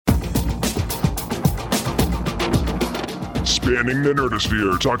Spanning the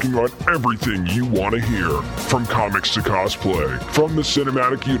nerdosphere, talking about everything you want to hear. From comics to cosplay, from the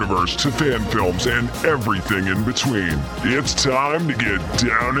cinematic universe to fan films and everything in between. It's time to get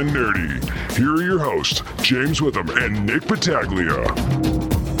down and nerdy. Here are your hosts, James Witham and Nick Battaglia.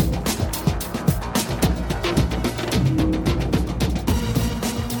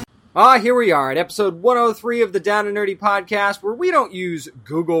 Here we are at episode 103 of the Down and Nerdy podcast, where we don't use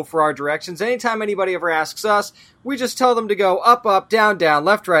Google for our directions. Anytime anybody ever asks us, we just tell them to go up, up, down, down,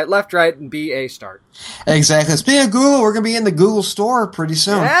 left, right, and be a start. Exactly. Speaking of Google, we're going to be in the Google store pretty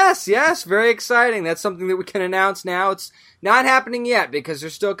soon. Yes, very exciting. That's something that we can announce now. It's not happening yet because they're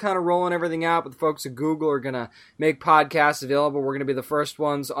still kind of rolling everything out, but the folks at Google are going to make podcasts available. We're going to be the first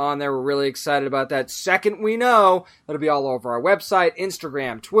ones on there. We're really excited about that. Second we know, it'll be all over our website,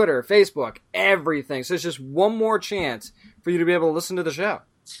 Instagram, Twitter, Facebook, everything. So it's just one more chance for you to be able to listen to the show.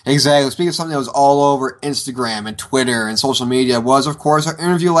 Exactly. Speaking of something that was all over Instagram and Twitter and social media was, of course, our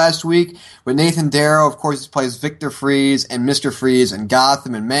interview last week with Nathan Darrow. Of course, he plays Victor Freeze and Mr. Freeze in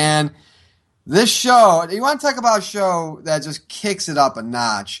Gotham. And man, this show, you want to talk about a show that just kicks it up a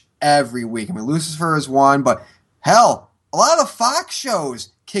notch every week. I mean, Lucifer is one, but hell, a lot of Fox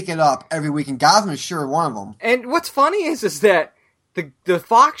shows kick it up every week, and Gotham is sure one of them. And what's funny is that the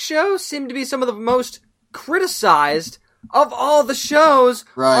Fox shows seem to be some of the most criticized of all the shows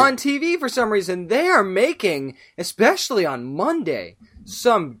on TV for some reason. They are making, especially on Monday,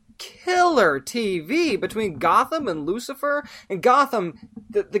 some killer TV between Gotham and Lucifer. And Gotham,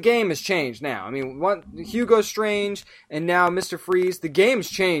 the game has changed now. I mean, Hugo Strange and now Mr. Freeze, the game's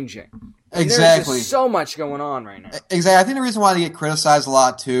changing. Exactly. There's just so much going on right now. Exactly. I think the reason why they get criticized a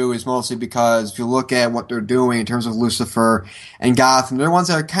lot, too, is mostly because if you look at what they're doing in terms of Lucifer and Gotham, they're ones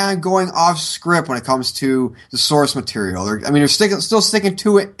that are kind of going off script when it comes to the source material. They're still sticking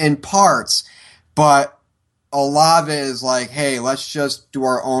to it in parts, but a lot of it is like, hey, let's just do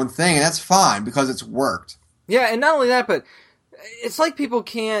our own thing, and that's fine because it's worked. Yeah, and not only that, but it's like people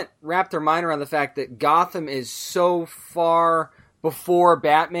can't wrap their mind around the fact that Gotham is so far before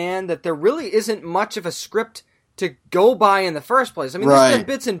Batman that there really isn't much of a script to go by in the first place. I mean, there's been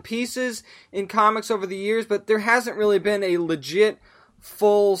bits and pieces in comics over the years, but there hasn't really been a legit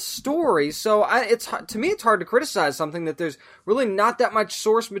full story. So to me, it's hard to criticize something that there's really not that much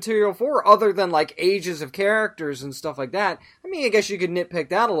source material for, other than like ages of characters and stuff like that. I mean, I guess you could nitpick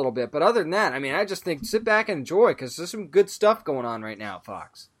that a little bit, but other than that, I mean, I just think sit back and enjoy, because there's some good stuff going on right now at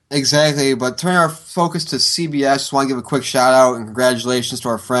Fox. Exactly, but turning our focus to CBS, just want to give a quick shout-out and congratulations to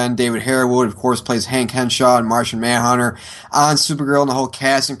our friend David Harewood, of course, plays Hank Henshaw and Martian Manhunter on Supergirl, and the whole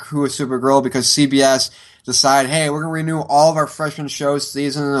cast and crew of Supergirl, because CBS decided, hey, we're going to renew all of our freshman shows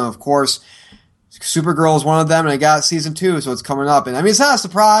season, and of course, Supergirl is one of them, and I got season 2, so it's coming up. And I mean, it's not a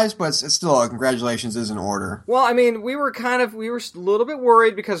surprise, but it's still congratulations is in order. Well, I mean, we were a little bit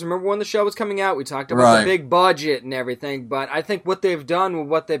worried because remember when the show was coming out, we talked about the big budget and everything, but I think what they've done with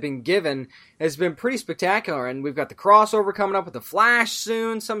what they've been given has been pretty spectacular, and we've got the crossover coming up with the Flash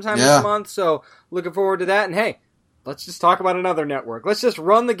soon, sometime this month, so looking forward to that, and hey, let's just talk about another network. Let's just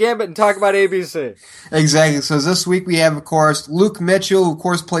run the gambit and talk about ABC. Exactly. So this week we have, of course, Luke Mitchell, who, of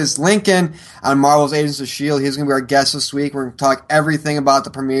course, plays Lincoln on Marvel's Agents of S.H.I.E.L.D. He's going to be our guest this week. We're going to talk everything about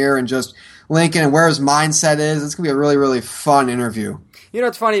the premiere and just Lincoln and where his mindset is. It's going to be a really, really fun interview. You know,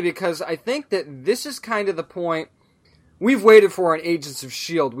 it's funny because I think that this is kind of the point we've waited for in Agents of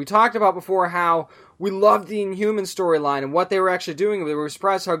S.H.I.E.L.D. We talked about before how we loved the Inhumans storyline and what they were actually doing. We were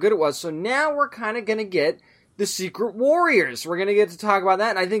surprised how good it was. So now we're kind of going to get the Secret Warriors. We're going to get to talk about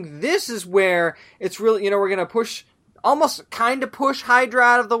that, and I think this is where it's really, we're going to push Hydra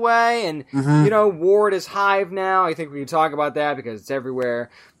out of the way, and, Ward is Hive now. I think we can talk about that because it's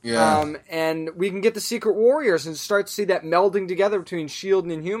everywhere. Yeah. And we can get the Secret Warriors and start to see that melding together between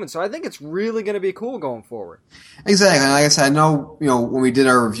S.H.I.E.L.D. and Inhumans. So I think it's really going to be cool going forward. Exactly. And like I said, I know, when we did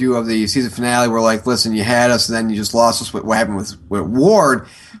our review of the season finale, we're like, listen, you had us, and then you just lost us with what happened with Ward.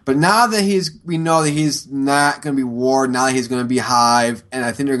 But now that we know that he's not going to be Ward, now that he's going to be Hive, and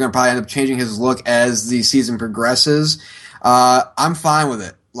I think they're going to probably end up changing his look as the season progresses, I'm fine with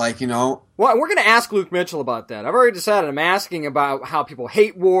it. Well, we're going to ask Luke Mitchell about that. I've already decided I'm asking about how people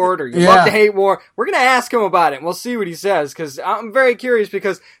hate Ward or you love to hate Ward. We're going to ask him about it, and we'll see what he says, because I'm very curious,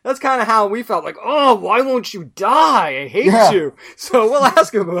 because that's kind of how we felt, like, oh, why won't you die? I hate you. So we'll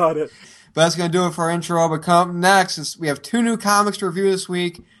ask him about it. But that's going to do it for our intro. But come next, we have 2 new comics to review this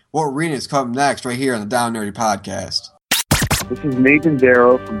week. What we're reading is coming next right here on the Down Nerdy Podcast. This is Nathan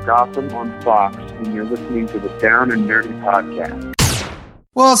Darrow from Gotham on Fox, and you're listening to the Down and Nerdy Podcast.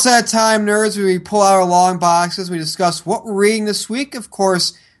 Well, it's that time, nerds, where we pull out our long boxes. We discuss what we're reading this week. Of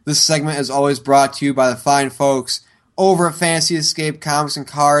course, this segment is always brought to you by the fine folks over at Fantasy Escape Comics and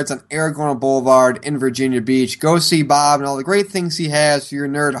Cards on Aragona Boulevard in Virginia Beach. Go see Bob and all the great things he has for your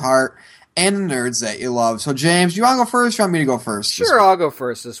nerd heart and the nerds that you love. So, James, do you want to go first or want me to go first? Sure, I'll go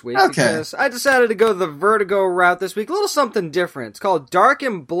first this week. Okay. Because I decided to go the Vertigo route this week. A little something different. It's called Dark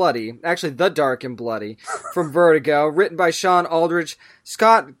and Bloody. Actually, The Dark and Bloody from Vertigo. Written by Sean Aldridge.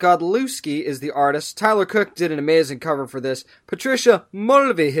 Scott Godlewski is the artist. Tyler Cook did an amazing cover for this. Patricia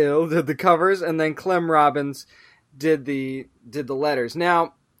Mulvihill did the covers. And then Clem Robbins did the letters.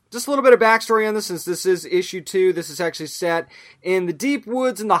 Now, just a little bit of backstory on this, since this is issue 2. This is actually set in the deep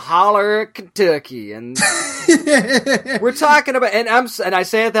woods in the holler of Kentucky, and we're talking about, and I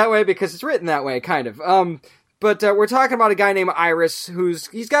say it that way because it's written that way, kind of. But we're talking about a guy named Iris,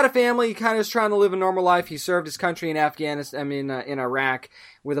 he's got a family, he kind of is trying to live a normal life. He served his country in in Iraq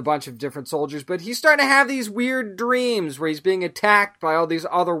with a bunch of different soldiers, but he's starting to have these weird dreams where he's being attacked by all these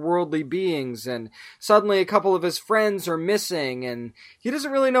otherworldly beings, and suddenly a couple of his friends are missing, and he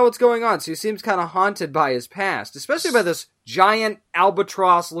doesn't really know what's going on, so he seems kind of haunted by his past, especially by this giant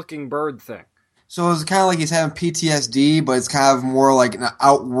albatross-looking bird thing. So it's kind of like he's having PTSD, but it's kind of more like an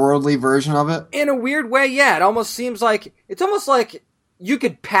outworldly version of it? In a weird way, yeah. It's almost like you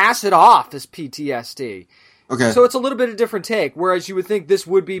could pass it off as PTSD. Okay. So it's a little bit of a different take, whereas you would think this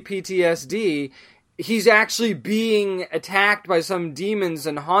would be PTSD. He's actually being attacked by some demons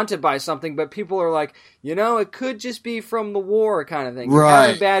and haunted by something, but people are like, it could just be from the war kind of thing.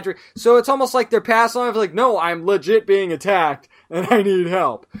 Right. So it's almost like they're passing off like, no, I'm legit being attacked and I need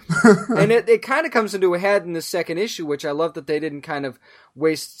help. And it kind of comes into a head in the second issue, which I love that they didn't kind of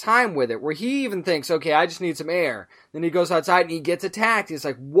waste time with it, where he even thinks, okay, I just need some air. Then he goes outside and he gets attacked. He's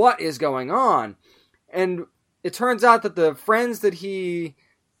like, what is going on? And it turns out that the friends that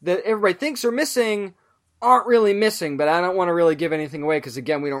everybody thinks are missing aren't really missing, but I don't want to really give anything away because,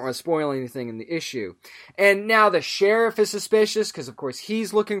 again, we don't want to spoil anything in the issue. And now the sheriff is suspicious because, of course,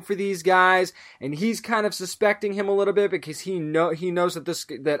 he's looking for these guys, and he's kind of suspecting him a little bit because he knows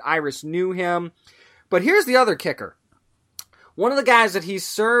that Iris knew him. But here's the other kicker. One of the guys that he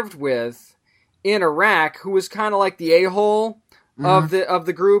served with in Iraq, who was kind of like the a-hole of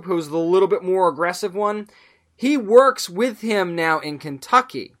the group, who was the little bit more aggressive one, he works with him now in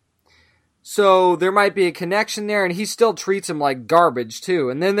Kentucky. So there might be a connection there, and he still treats him like garbage, too.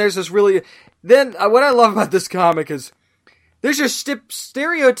 And then there's this what I love about this comic is there's your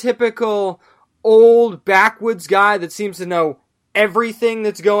stereotypical old backwoods guy that seems to know everything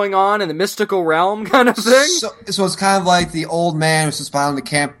that's going on in the mystical realm kind of thing. So it's kind of like the old man who sits behind the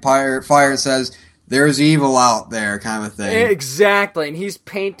campfire and says, there's evil out there kind of thing. Exactly, and he's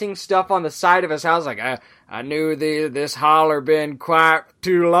painting stuff on the side of his house like, I knew this holler been quite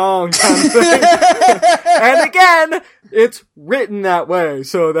too long kind of thing. And again, it's written that way,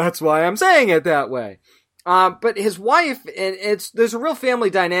 so that's why I'm saying it that way. But his wife, there's a real family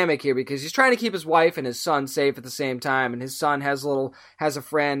dynamic here because he's trying to keep his wife and his son safe at the same time, and his son has a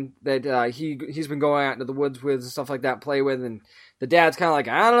friend that he's been going out into the woods with and stuff like that, play with, and the dad's kind of like,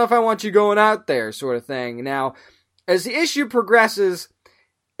 I don't know if I want you going out there, sort of thing. Now, as the issue progresses,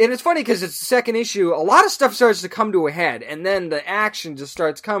 and it's funny because it's the second issue, a lot of stuff starts to come to a head, and then the action just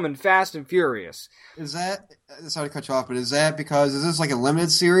starts coming fast and furious. Is that, sorry to cut you off, but is this like a limited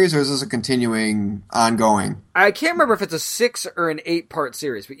series, or is this a continuing, ongoing? I can't remember if it's a 6 or an 8-part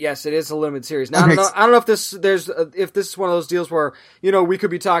series, but yes, it is a limited series. Now, I don't know if this is one of those deals where, we could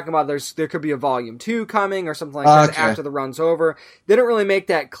be talking about there could be a volume 2 coming or something like that after the run's over. They don't really make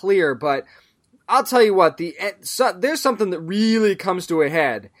that clear, but I'll tell you what, there's something that really comes to a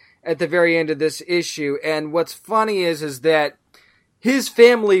head at the very end of this issue, and what's funny is that his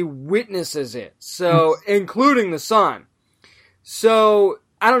family witnesses it, so including the son. So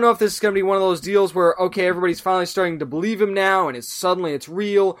I don't know if this is going to be one of those deals where, okay, everybody's finally starting to believe him now, and suddenly it's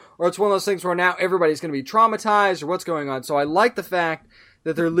real, or it's one of those things where now everybody's going to be traumatized, or what's going on. So I like the fact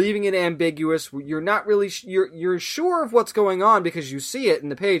that they're leaving it ambiguous. You're not really you're sure of what's going on because you see it in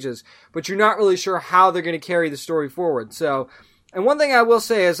the pages, but you're not really sure how they're going to carry the story forward. So, and one thing I will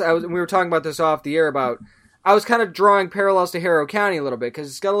say is, we were talking about this off the air about, I was kind of drawing parallels to Harrow County a little bit because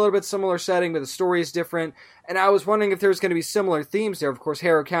it's got a little bit similar setting, but the story is different. And I was wondering if there was going to be similar themes there. Of course,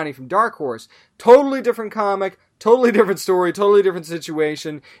 Harrow County from Dark Horse, totally different comic, totally different story, totally different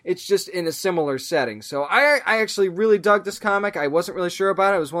situation. It's just in a similar setting. So I actually really dug this comic. I wasn't really sure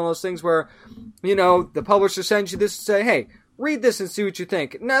about it. It was one of those things where, the publisher sends you this and say, hey, read this and see what you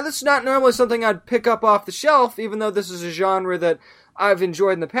think. Now, this is not normally something I'd pick up off the shelf, even though this is a genre that I've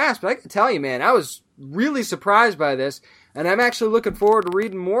enjoyed in the past. But I can tell you, man, I was really surprised by this, and I'm actually looking forward to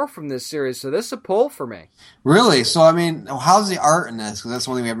reading more from this series. So this is a pull for me. Really? So, I mean, how's the art in this? Because that's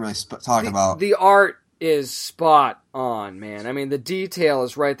one thing we haven't really talked about. The art is spot on, man. I mean, the detail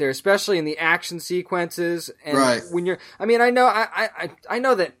is right there, especially in the action sequences. And right. When you're, I mean, I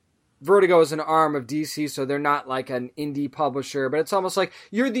know that Vertigo is an arm of DC, so they're not like an indie publisher, but it's almost like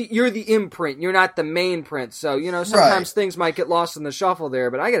you're the imprint, you're not the main print. So, sometimes things might get lost in the shuffle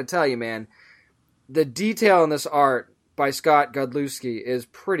there, but I got to tell you, man, the detail in this art by Scott Godlewski is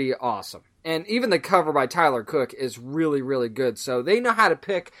pretty awesome. And even the cover by Tyler Cook is really, really good. So they know how to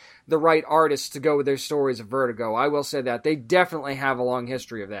pick the right artists to go with their stories of Vertigo. I will say that. They definitely have a long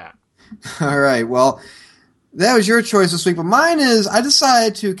history of that. All right. Well, that was your choice this week. But mine is, I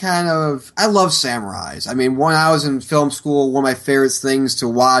decided to I love samurais. I mean, when I was in film school, one of my favorite things to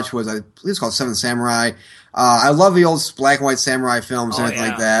watch was, I believe it's called Seven Samurai. I love the old black and white samurai films and everything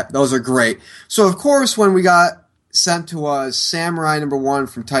like that. Those are great. So, of course, when we got sent to us Samurai #1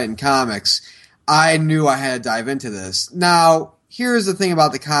 from Titan Comics, I knew I had to dive into this. Now, here's the thing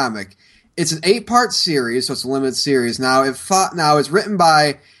about the comic. It's an 8-part series, so it's a limited series. Now, it's written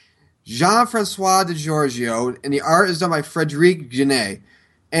by Jean-Francois de Giorgio, and the art is done by Frédéric Genet.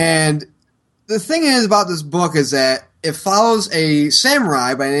 And the thing is about this book is that it follows a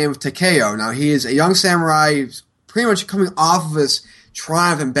samurai by the name of Takeo. Now, he is a young samurai. He's pretty much coming off of his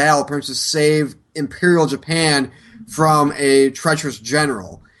triumph in battle, pretty much to save Imperial Japan from a treacherous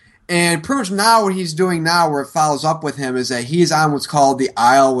general. And pretty much now what he's doing now, where it follows up with him, is that he's on what's called the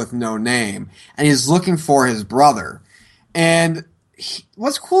Isle with No Name, and he's looking for his brother. And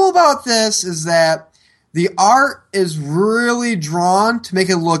what's cool about this is that the art is really drawn to make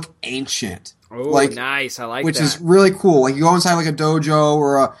it look ancient. Oh, nice. I like that. Which is really cool. Like, you go inside like a dojo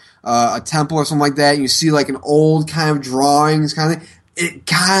or a temple or something like that, and you see like an old kind of drawings kind of thing. It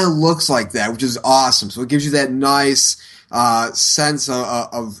kind of looks like that, which is awesome. So it gives you that nice sense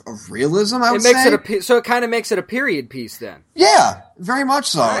of realism, I would say. So it kind of makes it a period piece then. Yeah, very much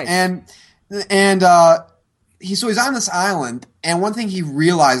so. Nice. And he's on this island, and one thing he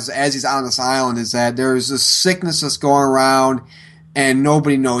realizes as he's on this island is that there's this sickness that's going around, and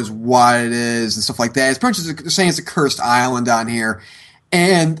nobody knows what it is and stuff like that. It's pretty much, they're saying it's a cursed island on here.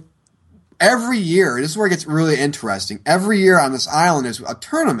 And every year, this is where it gets really interesting. Every year on this island, there's a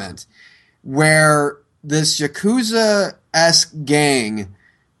tournament where this Yakuza-esque gang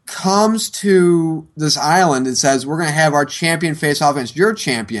comes to this island and says, we're going to have our champion face off against your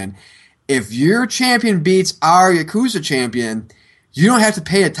champion. If your champion beats our Yakuza champion, you don't have to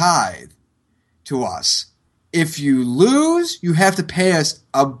pay a tithe to us. If you lose, you have to pay us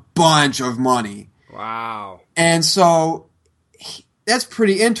a bunch of money. Wow. And so that's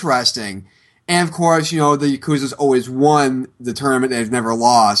pretty interesting. And of course, the Yakuza's always won the tournament. They've never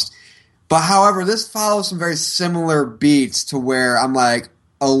lost. But however, this follows some very similar beats to where I'm like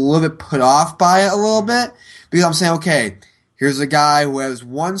a little bit put off by it a little bit. Because I'm saying, okay, here's a guy who has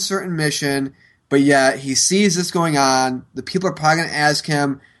one certain mission, but yet he sees this going on. The people are probably going to ask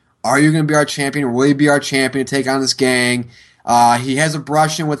him, are you going to be our champion, or will you be our champion to take on this gang? He has a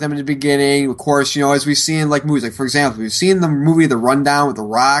brush-in with them in the beginning. Of course, as we've seen like movies. Like, for example, we've seen the movie The Rundown with The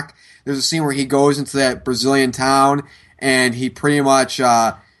Rock. There's a scene where he goes into that Brazilian town, and he pretty much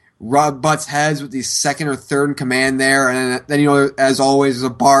butts heads with the second or third in command there. And then, as always,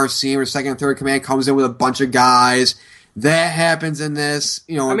 there's a bar scene where second and third command comes in with a bunch of guys. That happens in this,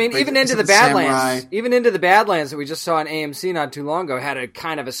 I mean, even into the Badlands. Even into the Badlands that we just saw on AMC not too long ago had a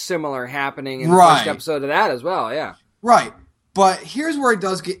kind of a similar happening in the first episode of that as well, yeah. Right. But here's where it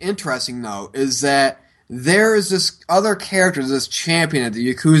does get interesting, though, is that there is this other character, this champion that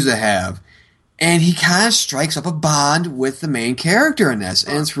the Yakuza have, and he kind of strikes up a bond with the main character in this.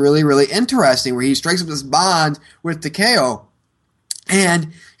 And it's really, really interesting where he strikes up this bond with Takeo.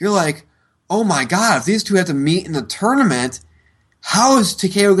 And you're like, oh my god, if these two have to meet in the tournament, how is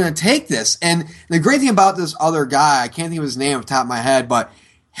Takeo going to take this? And the great thing about this other guy, I can't think of his name off the top of my head, but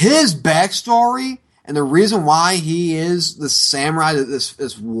his backstory and the reason why he is the samurai,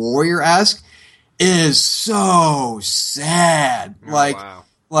 this warrior-esque, is so sad. Oh, wow.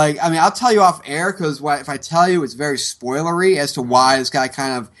 I mean, I'll tell you off air, because if I tell you, it's very spoilery as to why this guy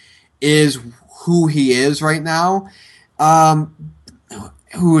kind of is who he is right now.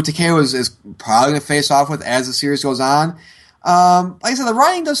 Who Takeo is probably going to face off with as the series goes on. Like I said, the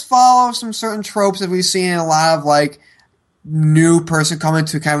writing does follow some certain tropes that we've seen in a lot of, like, new person coming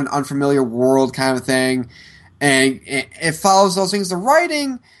to kind of an unfamiliar world kind of thing. And it follows those things. The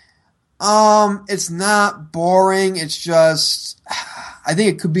writing, it's not boring. It's just, I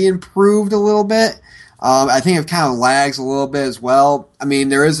think it could be improved a little bit. I think it kind of lags a little bit as well. I mean,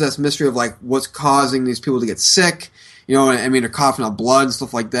 there is this mystery of, like, what's causing these people to get sick. I mean, they're coughing up blood and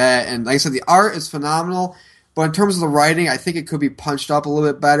stuff like that. And like I said, the art is phenomenal. But in terms of the writing, I think it could be punched up a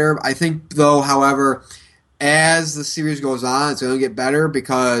little bit better. I think, though, however, as the series goes on, it's going to get better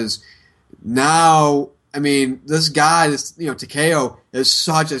because now, I mean, this guy, Takeo, is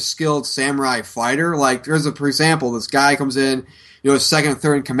such a skilled samurai fighter. Like, for example, this guy comes in, second and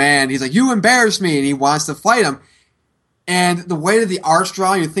third in command. He's like, you embarrassed me, and he wants to fight him. And the way that the art's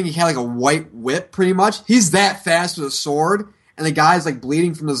drawn, you'd think he had like a white whip, pretty much. He's that fast with a sword. And the guy's like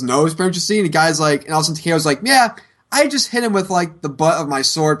bleeding from his nose, don't you see? And the guy's like, and all of a sudden Takeo's like, yeah, I just hit him with like the butt of my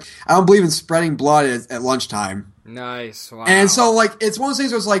sword. I don't believe in spreading blood at lunchtime. Nice. Wow. And so like, it's one of those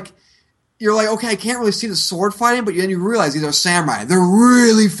things where it's like, you're like, okay, I can't really see the sword fighting, but then you realize these are samurai. They're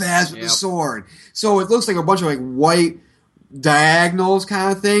really fast with the sword. So it looks like a bunch of like white diagonals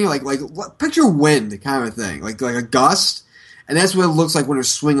kind of thing. Like picture wind kind of thing. Like a gust. And that's what it looks like when they're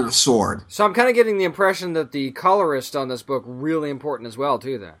swinging a sword. So I'm kind of getting the impression that the colorist on this book really important as well,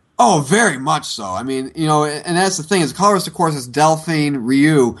 too, then. Oh, very much so. I mean, and that's the thing. Is the colorist, of course, is Delphine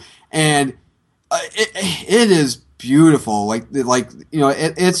Ryu, and it is beautiful.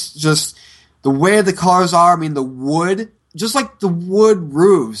 It's just the way the colors are. I mean, the wood, just like the wood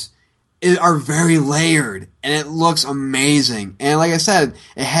roofs, are very layered, and it looks amazing. And like I said,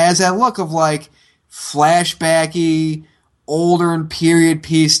 it has that look of like flashbacky, older in period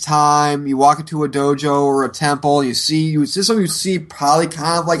piece time. You walk into a dojo or a temple, you see something you see probably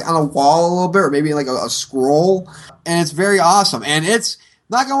kind of like on a wall a little bit, or maybe like a scroll, and it's very awesome. And it's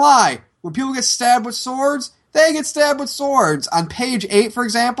not gonna lie, when people get stabbed with swords, they get stabbed with swords. On page 8, for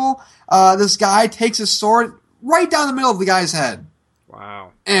example, this guy takes his sword right down the middle of the guy's head.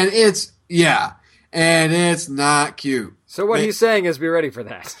 Wow. And it's not cute. So what he's saying is be ready for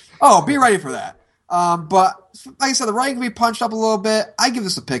that. Oh, be ready for that. But like I said, the writing can be punched up a little bit. I give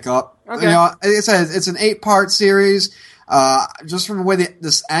this a pickup. Okay. Like I said, it's an 8-part series. Just from the way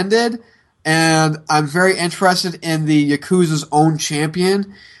this ended, and I'm very interested in the Yakuza's own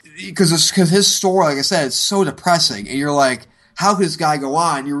champion because his story, like I said, it's so depressing, and you're like, how could this guy go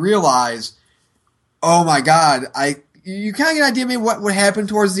on? You realize, oh my god, you kind of get an idea of what would happen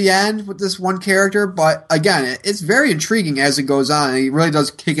towards the end with this one character, but again, it's very intriguing as it goes on, and he really does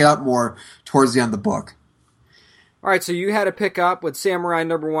kick it up more towards the end of the book. All right, so you had a pick up with Samurai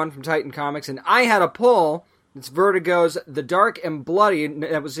 #1 from Titan Comics, and I had a pull. It's Vertigo's The Dark and Bloody.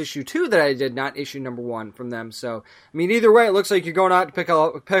 That was issue 2 that I did, not issue #1 from them. So, I mean, either way, it looks like you're going out to pick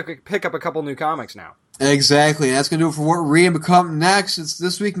up a couple new comics now. Exactly, and that's going to do it for what we're reading become next. It's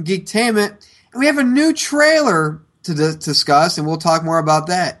This Week in Geektainment, and we have a new trailer to discuss, and we'll talk more about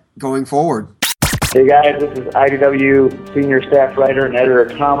that going forward. Hey guys, this is IDW senior staff writer and editor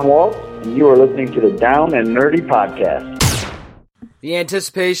Tom Waltz, and you are listening to the Down and Nerdy Podcast. The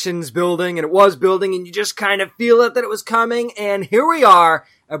anticipation's building, and it was building, and you just kind of feel it that it was coming, and here we are,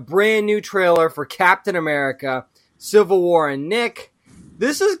 a brand new trailer for Captain America, Civil War. And Nick,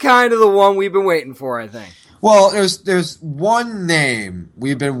 this is kind of the one we've been waiting for, I think. Well, there's one name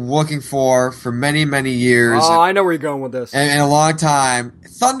we've been looking for many, many years. Oh, I know where you're going with this. And a long time.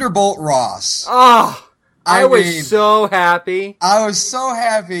 Thunderbolt Ross. Oh, I was so happy. I was so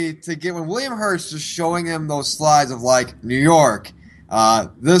happy to get when William Hurst just showing him those slides of like New York,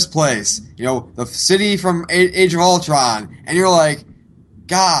 this place, the city from Age of Ultron, and you're like,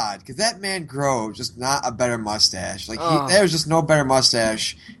 God, could that man grow just not a better mustache? Like there was just no better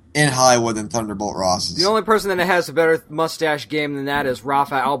mustache in Hollywood than Thunderbolt Ross's. The only person that has a better mustache game than that is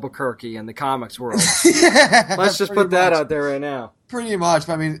Rafa Albuquerque in the comics world. Yeah, let's just put that out there right now. Pretty much.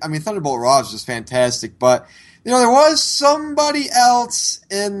 I mean, Thunderbolt Ross is just fantastic. But there was somebody else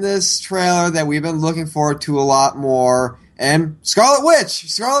in this trailer that we've been looking forward to a lot more, and Scarlet Witch.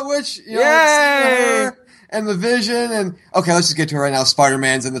 Yay! Her and the Vision, and okay, let's just get to it right now.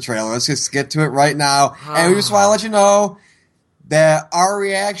 Spider-Man's in the trailer. Let's just get to it right now, and we just want to let you know that our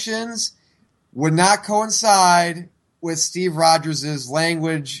reactions would not coincide with Steve Rogers'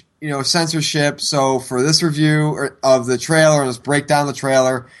 language, censorship. So for this review of the trailer and this breakdown of the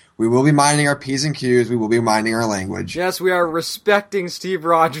trailer, we will be minding our P's and Q's. We will be minding our language. Yes, we are respecting Steve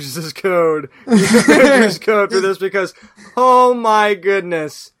Rogers' code. His code for this because, oh my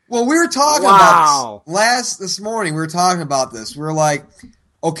goodness. Well, we were talking about this morning. We were talking about this. We were like,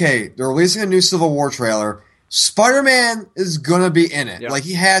 okay, they're releasing a new Civil War trailer. Spider-Man is going to be in it. Yep. Like,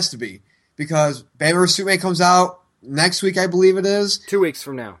 he has to be. Because Batman vs. Superman comes out next week, I believe it is. 2 weeks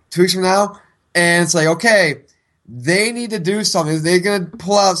from now. 2 weeks from now. And it's like, okay, they need to do something. They're going to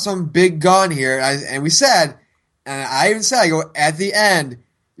pull out some big gun here. And we said, and I even said, I go, at the end,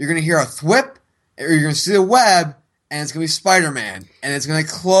 you're going to hear a thwip, or you're going to see a web, and it's going to be Spider-Man. And it's going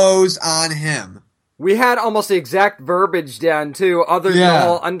to close on him. we had almost the exact verbiage down, too, other than the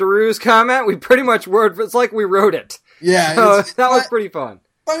whole Underoos comment. We pretty much it's like we wrote it. Yeah. So that was pretty fun.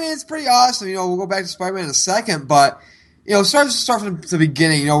 I mean, it's pretty awesome. We'll go back to Spider-Man in a second, but, start from the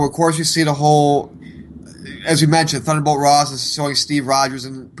beginning. Of course, you see the whole, as we mentioned, Thunderbolt Ross is showing Steve Rogers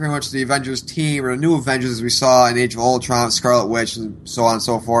and pretty much the Avengers team, or the new Avengers as we saw in Age of Ultron, Scarlet Witch, and so on and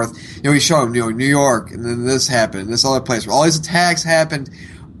so forth. We show them, New York, and then this happened, this other place, where all these attacks happened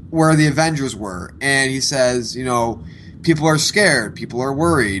where the Avengers were. And he says, people are scared, people are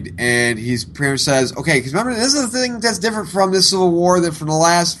worried, and he's pretty much says, okay, because remember, this is the thing that's different from this Civil War than from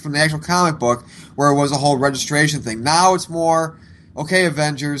the actual comic book, where it was a whole registration thing. Now it's more, okay,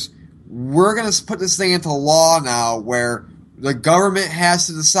 Avengers, we're going to put this thing into law now, where the government has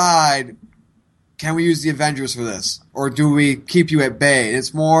to decide, can we use the Avengers for this, or do we keep you at bay? And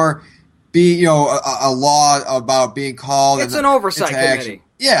it's more, a law about being called. It's an oversight committee.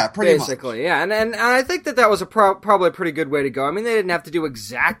 Yeah, basically, much. Yeah, and I think that was probably a pretty good way to go. I mean, they didn't have to do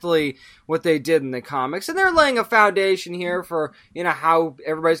exactly what they did in the comics, and they're laying a foundation here for how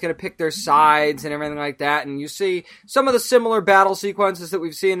everybody's going to pick their sides and everything like that. And you see some of the similar battle sequences that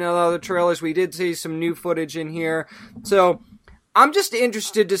we've seen in other trailers. We did see some new footage in here, so I'm just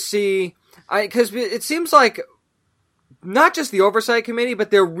interested to see, because it seems like not just the oversight committee, but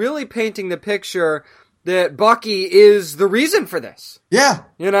they're really painting the picture that Bucky is the reason for this. Yeah.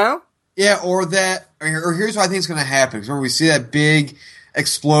 Yeah, or here's what I think is going to happen. Because when we see that big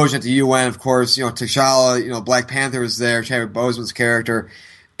explosion at the UN, of course, T'Challa, Black Panther is there, Chadwick Boseman's character.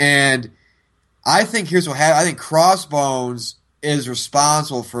 And I think here's what happened. I think Crossbones is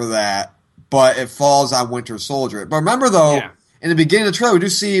responsible for that, but it falls on Winter Soldier. But remember, though, in the beginning of the trailer, we do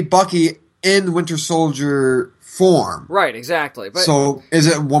see Bucky in Winter Soldier form. Right, exactly. But so is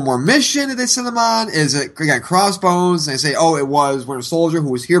it one more mission that they send him on? Is it again Crossbones? And they say, it was Winter Soldier who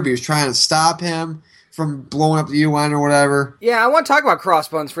was here, but he was trying to stop him from blowing up the UN or whatever. Yeah, I want to talk about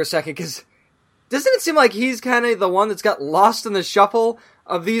Crossbones for a second, because doesn't it seem like he's kind of the one that's got lost in the shuffle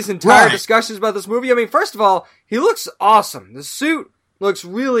of these entire discussions about this movie? I mean, first of all, he looks awesome. The suit looks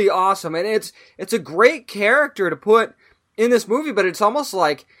really awesome, and it's a great character to put in this movie, but it's almost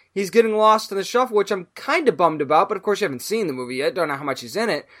like he's getting lost in the shuffle, which I'm kind of bummed about, but of course you haven't seen the movie yet, don't know how much he's in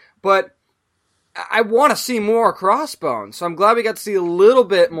it, but I want to see more Crossbones, so I'm glad we got to see a little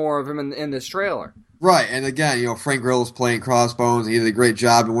bit more of him in this trailer. Right, and again, Frank Grillo's playing Crossbones, he did a great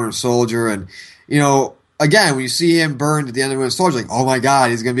job in Winter Soldier, and, again, when you see him burned at the end of Winter Soldier, like, oh my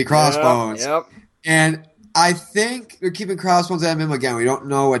god, he's going to be Crossbones. Yep. And I think they're keeping Crossbones at him. Again, we don't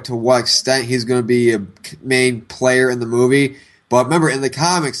know to what extent he's going to be a main player in the movie. But remember, in the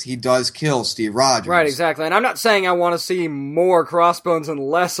comics, he does kill Steve Rogers. Right, exactly. And I'm not saying I want to see more Crossbones and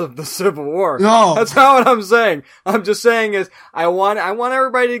less of the Civil War. No. That's not what I'm saying. I'm just saying is I want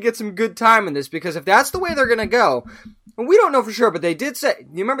everybody to get some good time in this, because if that's the way they're going to go, and we don't know for sure, but they did say,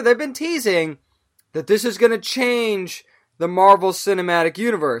 you remember they've been teasing that this is going to change the Marvel Cinematic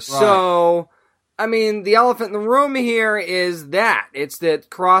Universe. Right. So, I mean, the elephant in the room here is that. It's that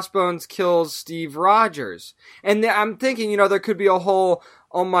Crossbones kills Steve Rogers. And I'm thinking, there could be a whole,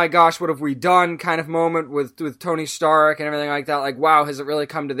 oh my gosh, what have we done kind of moment with Tony Stark and everything like that. Like, wow, has it really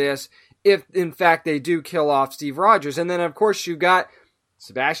come to this? If, in fact, they do kill off Steve Rogers. And then, of course, you got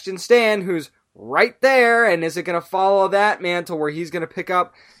Sebastian Stan, who's right there. And is it going to follow that mantle where he's going to pick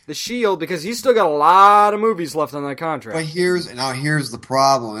up the S.H.I.E.L.D. because he's still got a lot of movies left on that contract. But here's the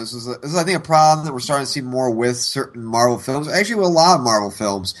problem. This is I think a problem that we're starting to see more with certain Marvel films. Actually, with a lot of Marvel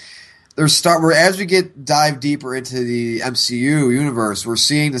films, as we dive deeper into the MCU universe, we're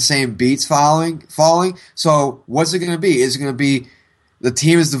seeing the same beats falling. So what's it going to be? Is it going to be the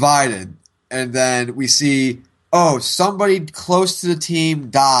team is divided, and then we see somebody close to the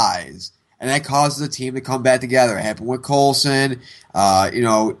team dies, and that causes the team to come back together. It happened with Coulson.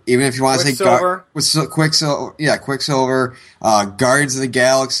 Even if you want to say Quicksilver, Guardians of the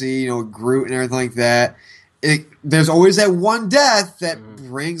Galaxy, Groot and everything like that. There's always that one death that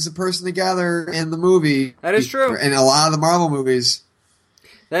brings the person together in the movie. That is true. In a lot of the Marvel movies.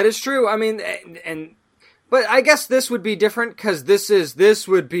 That is true. I memean, but I guess this would be different because this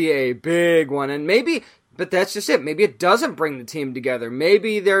would be a big one, and maybe. But that's just it. Maybe it doesn't bring the team together.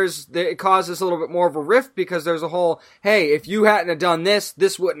 Maybe it causes a little bit more of a rift because there's a whole, hey, if you hadn't have done this,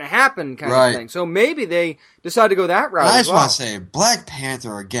 this wouldn't have happened kind of thing. So maybe they decide to go that route. I just want to say, Black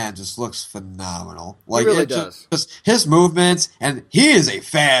Panther, again, just looks phenomenal. Like, he really does. Just his movements, and he is a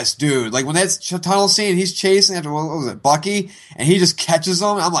fast dude. Like, when that tunnel scene, he's chasing after, what was it, Bucky, and he just catches him,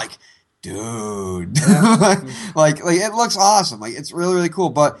 I'm like, dude. like, it looks awesome. Like, it's really, really cool.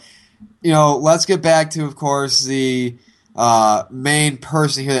 But let's get back to, of course, the main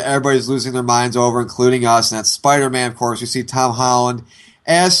person here that everybody's losing their minds over, including us, and that's Spider-Man, of course. We see Tom Holland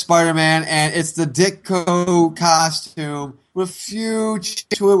as Spider-Man, and it's the Ditko costume with a few changes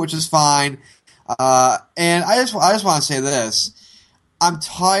to it, which is fine. And I just want to say this. I'm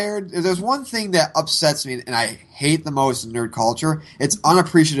tired. There's one thing that upsets me, and I hate the most in nerd culture. It's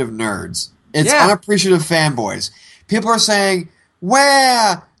unappreciative nerds. It's unappreciative fanboys. People are saying,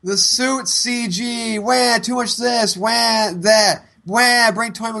 wah, the suit CG, wah, too much this, wah, that, wah,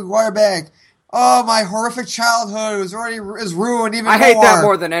 bring Tobey Maguire back. Oh, my horrific childhood is ruined even more. I hate that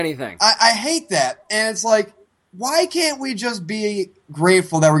more than anything. I hate that. And it's like, why can't we just be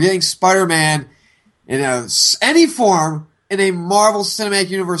grateful that we're getting Spider-Man in any form in a Marvel Cinematic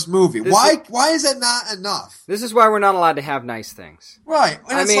Universe movie? Why is that not enough? This is why we're not allowed to have nice things. Right.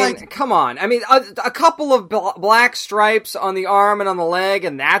 And come on. I mean, a couple of black stripes on the arm and on the leg,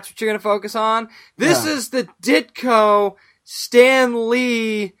 and that's what you're going to focus on? This is the Ditko Stan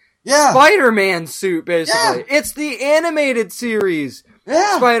Lee Spider-Man suit, basically. Yeah. It's the animated series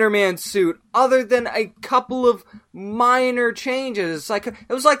Spider-Man suit, other than a couple of minor changes. It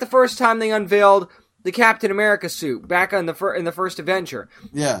was like the first time they unveiled the Captain America suit back in the first adventure.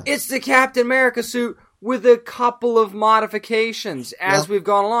 Yeah. It's the Captain America suit with a couple of modifications as we've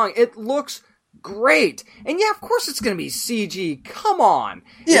gone along. It looks great. And yeah, of course it's going to be CG. Come on.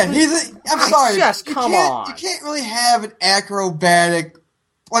 Yeah, I'm sorry. Come on. You can't really have an acrobatic...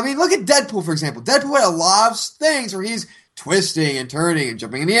 I mean, look at Deadpool, for example. Deadpool had a lot of things where he's twisting and turning and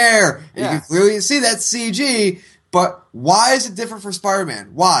jumping in the air. And you can clearly see that CG... But why is it different for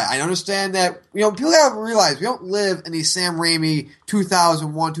Spider-Man? Why? I understand that, people have to realize we don't live in the Sam Raimi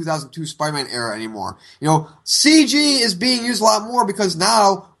 2001, 2002 Spider-Man era anymore. CG is being used a lot more because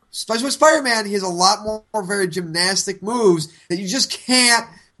now, especially with Spider-Man, he has a lot more very gymnastic moves that you just can't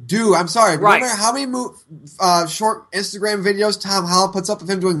do. I'm sorry. Right. Remember how many short Instagram videos Tom Holland puts up of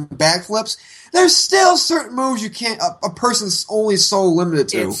him doing backflips? There's still certain moves you can't. A person's only so limited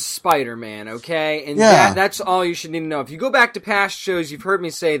to. It's Spider-Man, okay? And that's all you should need to know. If you go back to past shows, you've heard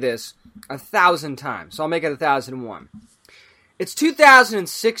me say this 1,000 times. So I'll make it 1,001. It's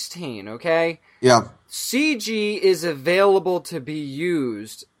 2016, okay? Yeah. CG is available to be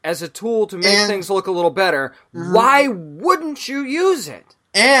used as a tool to make things look a little better. Mm-hmm. Why wouldn't you use it?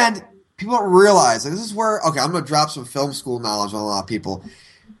 And people don't realize, this is where, I'm going to drop some film school knowledge on a lot of people.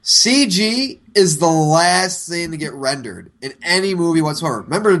 CG is the last thing to get rendered in any movie whatsoever.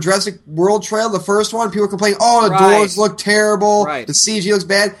 Remember the Jurassic World trailer, the first one? People were complaining, the doors look terrible, the CG looks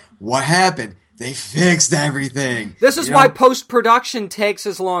bad. What happened? They fixed everything. This is why post-production takes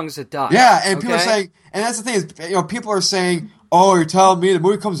as long as it does. Yeah, and people are saying, and that's the thing is, people are saying, you're telling me the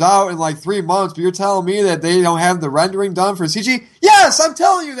movie comes out in like 3 months, but you're telling me that they don't have the rendering done for CG? Yes, I'm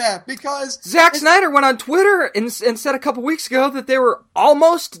telling you that, because... Zack Snyder went on Twitter and said a couple weeks ago that they were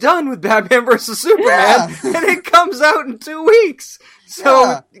almost done with Batman vs. Superman, and it comes out in 2 weeks.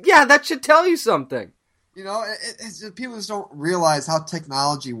 So, that should tell you something. People just don't realize how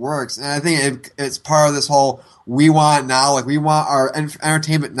technology works, and I think it's part of this whole we want now, we want our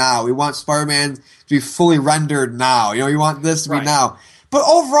entertainment now. We want Spider-Man to be fully rendered now. We want this to be now. But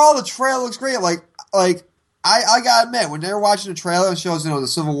overall, the trailer looks great. I gotta admit, when they were watching the trailer, it shows, the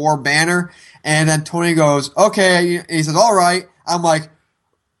Civil War banner, and then Tony goes, okay, and he says, all right. I'm like,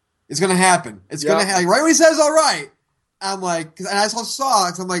 it's gonna happen. It's gonna happen. Right when he says all right, I'm like, and I also saw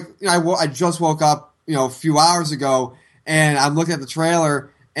it, because I'm like, I just woke up, a few hours ago, and I'm looking at the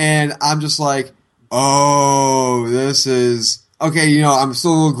trailer, and I'm just like, this is okay. I'm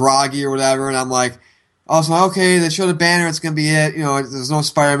still a little groggy or whatever, and I'm like, okay, they showed a banner, it's gonna be it. There's no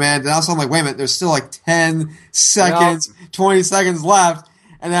Spider-Man. Then also I'm like, wait a minute, there's still like 10 seconds, 20 seconds left,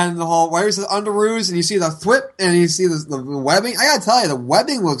 and then the whole where is the underoos, and you see the thwip, and you see the webbing. I gotta tell you, the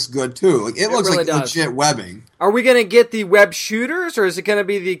webbing looks good too. It looks really like legit webbing. Are we going to get the web shooters, or is it going to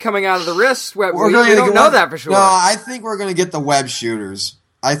be the coming out of the wrist? We don't know that for sure. No, I think we're going to get the web shooters.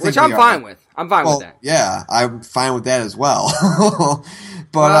 Which I'm fine with. I'm fine with that. Yeah, I'm fine with that as well.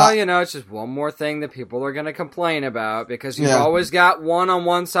 But it's just one more thing that people are going to complain about, because you've always got one on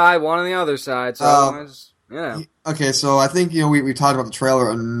one side, one on the other side. So, Okay, so I think we talked about the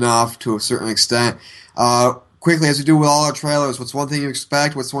trailer enough to a certain extent. Quickly, as we do with all our trailers, what's one thing you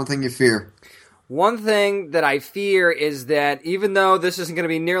expect? What's one thing you fear? One thing that I fear is that even though this isn't going to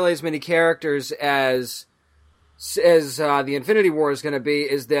be nearly as many characters as the Infinity War is going to be,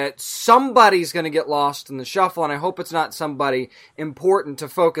 is that somebody's going to get lost in the shuffle, and I hope it's not somebody important to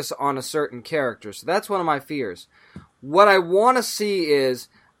focus on a certain character. So that's one of my fears. What I want to see is,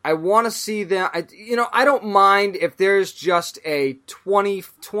 I want to see them, I don't mind if there's just a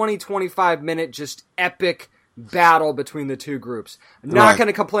 20-25 minute just epic battle between the two groups. Not going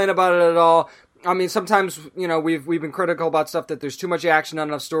to complain about it at all. I mean, sometimes, we've been critical about stuff that there's too much action, not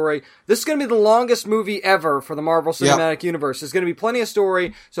enough story. This is going to be the longest movie ever for the Marvel Cinematic Universe. There's going to be plenty of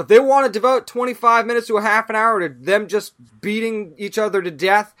story. So if they want to devote 25 minutes to a half an hour to them just beating each other to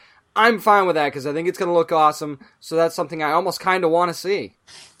death, I'm fine with that because I think it's going to look awesome. So that's something I almost kind of want to see.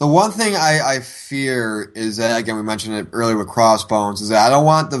 The one thing I fear is that, again, we mentioned it earlier with Crossbones, is that I don't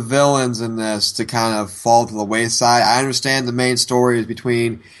want the villains in this to kind of fall to the wayside. I understand the main story is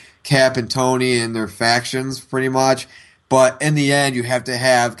between Cap and Tony and their factions, pretty much. But in the end, you have to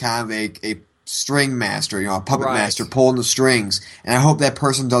have kind of a string master, a puppet master pulling the strings. And I hope that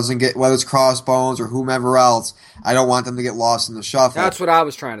person doesn't get, whether it's Crossbones or whomever else, I don't want them to get lost in the shuffle. That's what I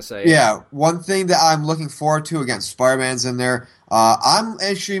was trying to say. Yeah. One thing that I'm looking forward to, again, Spider-Man's in there. I'm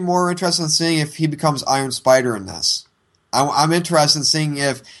actually more interested in seeing if he becomes Iron Spider in this. I'm interested in seeing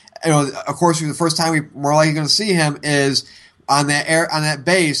if, of course, the first time we're more likely going to see him is on that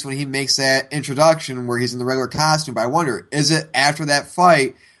base when he makes that introduction where he's in the regular costume. But I wonder, is it after that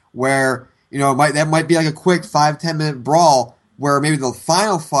fight where that might be like a quick 5-10 minute brawl where maybe the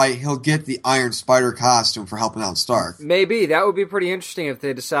final fight he'll get the Iron Spider costume for helping out Stark. Maybe that would be pretty interesting if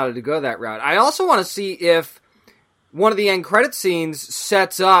they decided to go that route. I also want to see if one of the end credit scenes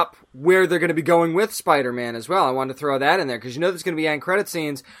sets up where they're going to be going with Spider-Man as well. I wanted to throw that in there because there's going to be end credit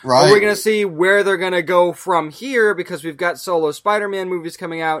scenes. Right. Are we going to see where they're going to go from here because we've got solo Spider-Man movies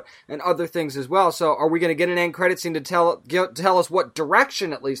coming out and other things as well. So are we going to get an end credit scene to tell us what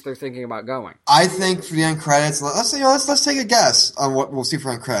direction at least they're thinking about going? I think for the end credits, let's take a guess on what we'll see for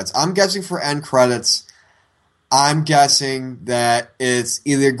end credits. I'm guessing for end credits, I'm guessing that it's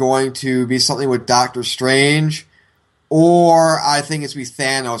either going to be something with Doctor Strange, or I think it's going to be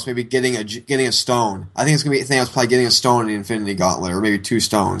Thanos maybe getting a stone. I think it's going to be Thanos probably getting a stone in the Infinity Gauntlet, or maybe 2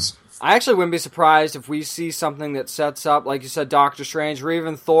 stones. I actually wouldn't be surprised if we see something that sets up, like you said, Doctor Strange, or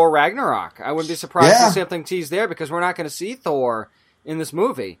even Thor Ragnarok. I wouldn't be surprised to see something teased there, because we're not going to see Thor in this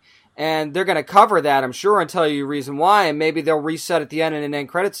movie. And they're going to cover that, I'm sure, and tell you a reason why, and maybe they'll reset at the end in an end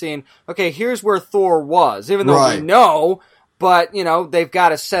credit scene. Okay, here's where Thor was, even though we know. But, they've got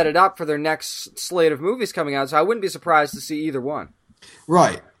to set it up for their next slate of movies coming out, so I wouldn't be surprised to see either one.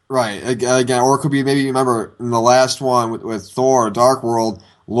 Right. Again, or it could be, maybe, remember, in the last one with Thor, Dark World,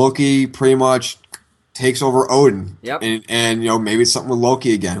 Loki pretty much takes over Odin. Yep. And maybe it's something with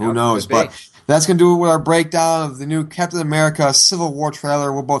Loki again. Who knows? But that's going to do it with our breakdown of the new Captain America Civil War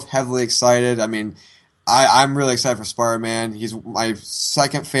trailer. We're both heavily excited. I mean, I'm really excited for Spider-Man. He's my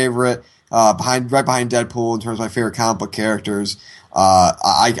second favorite. Right behind Deadpool in terms of my favorite comic book characters.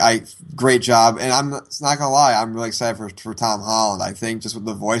 Great job. And I'm not gonna lie, I'm really excited for Tom Holland. I think just with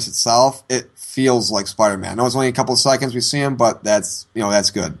the voice itself, it feels like Spider-Man. I know it's only a couple of seconds we see him, but that's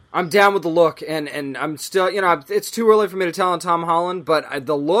good. I'm down with the look, and I'm still, it's too early for me to tell on Tom Holland, but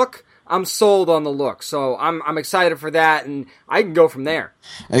the look, I'm sold on the look, so I'm excited for that, and I can go from there.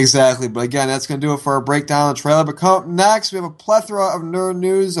 Exactly, but again, that's going to do it for our breakdown of the trailer. But coming up next, we have a plethora of nerd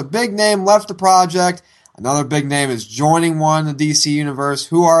news. A big name left the project. Another big name is joining one in the DC universe.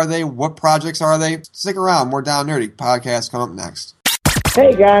 Who are they? What projects are they? Stick around. More Down Nerdy podcast coming up next.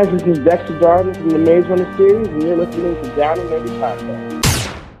 Hey guys, this is Dexter Darden from the Maze Runner series, and you're listening to Down Nerdy podcast.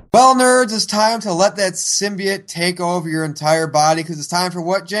 Well, nerds, it's time to let that symbiote take over your entire body, because it's time for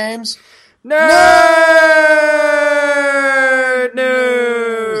what, James? Nerd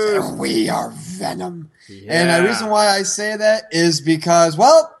news! And we are Venom. Yeah. And the reason why I say that is because,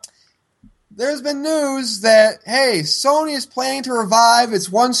 well, there's been news that, hey, Sony is planning to revive its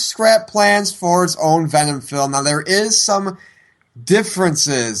once-scrapped plans for its own Venom film. Now, there is some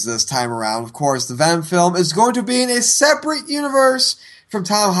differences this time around. Of course, the Venom film is going to be in a separate universe from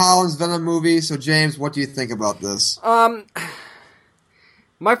Tom Holland's Venom movie. So, James, what do you think about this? My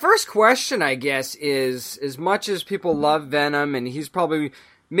first question, I guess, is as much as people love Venom, and he's probably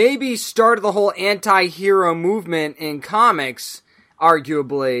maybe started the whole anti-hero movement in comics,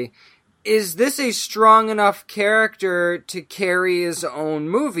 arguably, is this a strong enough character to carry his own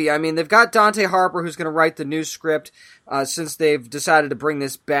movie? I mean, they've got Dante Harper, who's going to write the new script, since they've decided to bring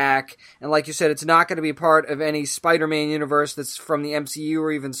this back. And like you said, it's not going to be part of any Spider-Man universe that's from the MCU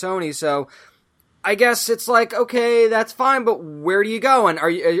or even Sony. So I guess it's like, okay, that's fine, but where do you go? And are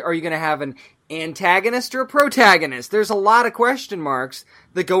you going to have an antagonist or a protagonist? There's a lot of question marks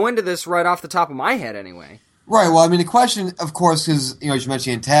that go into this right off the top of my head anyway. Right, well, I mean, the question, of course, is, as you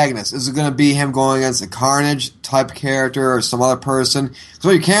mentioned, antagonist. Is it going to be him going against a Carnage-type character or some other person? So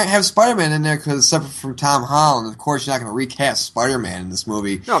you can't have Spider-Man in there because it's separate from Tom Holland. Of course, you're not going to recast Spider-Man in this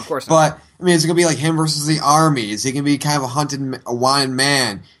movie. No, of course not. But, I mean, is it going to be like him versus the army? Is he going to be kind of a wanted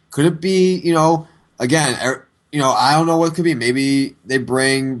man? Could it be, again, I don't know what it could be. Maybe they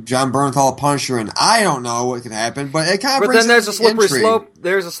bring John Bernthal, Punisher, and I don't know what could happen. But it kind of. But then there's a slippery slope.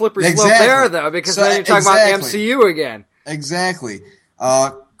 There's a slippery slope there, though, because then you're talking about the MCU again. Exactly.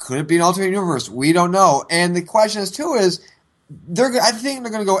 Could it be an alternate universe? We don't know. And the question is I think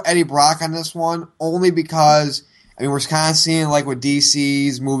they're going to go Eddie Brock on this one, only because we're kind of seeing like with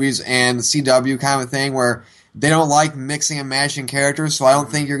DC's movies and the CW kind of thing where they don't like mixing and matching characters. So I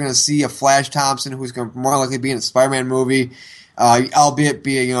don't think you're going to see a Flash Thompson who's going to more likely be in a Spider-Man movie, albeit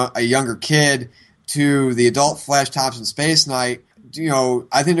be a younger kid, to the adult Flash Thompson Space Knight.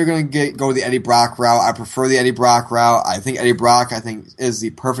 I think they're going to go the Eddie Brock route. I prefer the Eddie Brock route. I think Eddie Brock, is the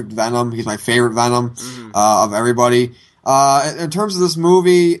perfect Venom. He's my favorite Venom of everybody. In terms of this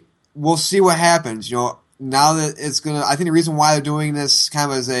movie, we'll see what happens. Now that it's going to, I think the reason why they're doing this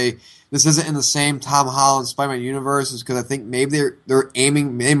kind of this isn't in the same Tom Holland Spider-Man universe is because I think maybe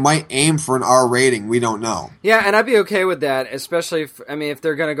they might aim for an R rating. We don't know. Yeah, and I'd be okay with that, especially if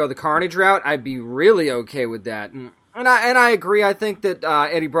they're going to go the Carnage route, I'd be really okay with that. And I agree. I think that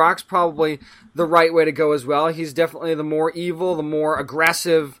Eddie Brock's probably the right way to go as well. He's definitely the more evil, the more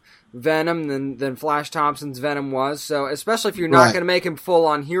aggressive Venom than Flash Thompson's Venom was. So especially if you're not going to make him full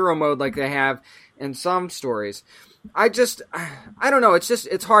on hero mode like they have in some stories. I don't know.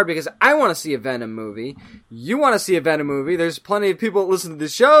 It's hard because I want to see a Venom movie. You want to see a Venom movie. There's plenty of people that listen to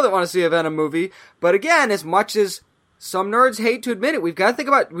this show that want to see a Venom movie. But again, as much as some nerds hate to admit it, we've got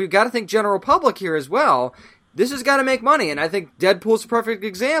to think general public here as well. This has got to make money, and I think Deadpool's a perfect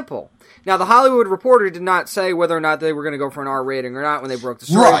example. Now, the Hollywood Reporter did not say whether or not they were going to go for an R rating or not when they broke the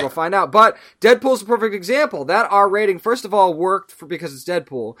story. We'll find out. But Deadpool's a perfect example. That R rating, first of all, worked because it's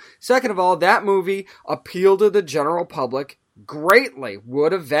Deadpool. Second of all, that movie appealed to the general public greatly.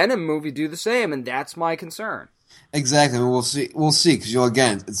 Would a Venom movie do the same? And that's my concern. Exactly. We'll see. Because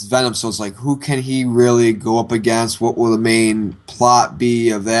again, it's Venom, so it's like, who can he really go up against? What will the main plot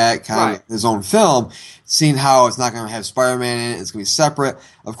be of that kind of his own film? Seeing how it's not going to have Spider-Man in it, it's going to be separate.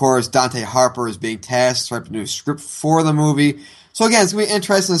 Of course, Dante Harper is being tasked to write a new script for the movie. So again, it's going to be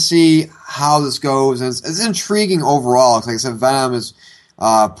interesting to see how this goes. And it's intriguing overall. Like I said, Venom is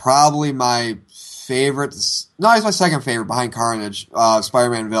probably my favorite. No, he's my second favorite behind Carnage,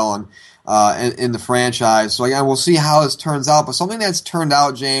 Spider-Man villain. In the franchise. So again, we'll see how this turns out. But something that's turned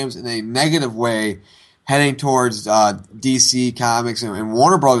out, James, in a negative way, heading towards DC Comics and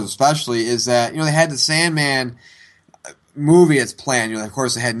Warner Brothers especially, is that they had the Sandman movie that's planned. Of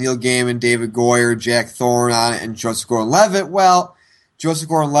course, they had Neil Gaiman, David Goyer, Jack Thorne on it, and Joseph Gordon-Levitt. Well, Joseph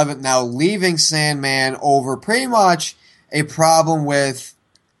Gordon-Levitt now leaving Sandman over pretty much a problem with,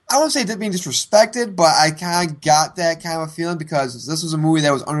 I won't say being disrespected, but I kind of got that kind of a feeling because this was a movie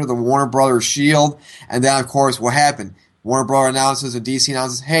that was under the Warner Brothers shield. And then, of course, what happened? Warner Brothers announces, and DC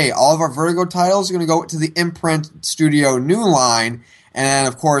announces, hey, all of our Vertigo titles are going to go to the Imprint Studio New Line. And then,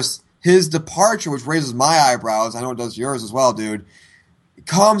 of course, his departure, which raises my eyebrows, I know it does yours as well, dude,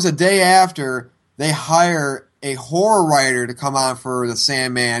 comes a day after they hire a horror writer to come on for the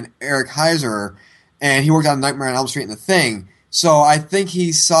Sandman, Eric Heiser, and he worked on Nightmare on Elm Street and The Thing. So I think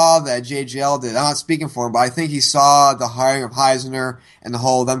he saw that JGL did. I'm not speaking for him, but I think he saw the hiring of Heisner and the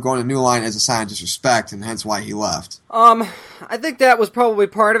whole them going to New Line as a sign of disrespect, and hence why he left. I think that was probably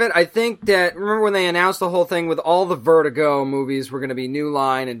part of it. I think that, remember when they announced the whole thing with all the Vertigo movies were going to be New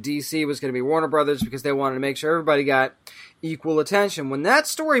Line and DC was going to be Warner Brothers because they wanted to make sure everybody got equal attention. When that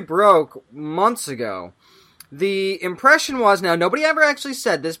story broke months ago, the impression was, now nobody ever actually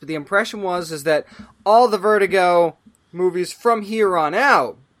said this, but the impression was that all the Vertigo movies from here on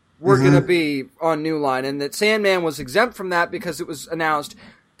out were going to be on New Line, and that Sandman was exempt from that because it was announced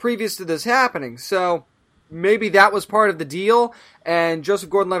previous to this happening. So maybe that was part of the deal, and Joseph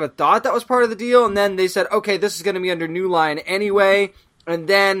Gordon-Levitt thought that was part of the deal, and then they said, okay, this is going to be under New Line anyway, and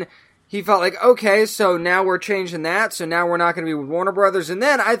then he felt like, okay, so now we're changing that, so now we're not going to be with Warner Brothers, and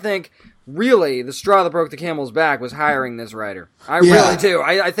then I think really the straw that broke the camel's back was hiring this writer. I really do.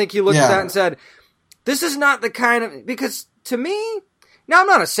 I think he looked at that and said, this is not the kind of... Because to me... Now, I'm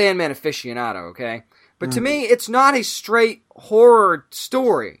not a Sandman aficionado, okay? But to me, it's not a straight horror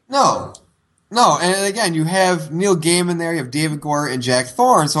story. No. And again, you have Neil Gaiman there, you have David Goyer and Jack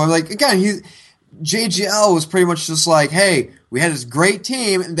Thorne. So, again, JGL was pretty much just like, hey, we had this great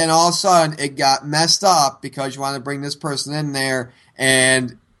team, and then all of a sudden it got messed up because you want to bring this person in there.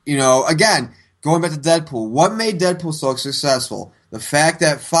 And, again, going back to Deadpool, what made Deadpool so successful? The fact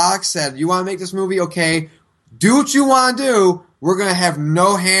that Fox said, you want to make this movie? Okay, do what you want to do. We're going to have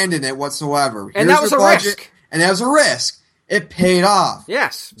no hand in it whatsoever. And that was a risk. And that was a risk. It paid off.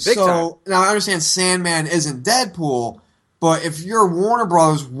 Yes, big time. Now I understand Sandman isn't Deadpool, But if you're Warner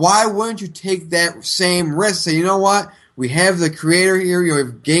Brothers, why wouldn't you take that same risk? Say, you know what? We have the creator here. You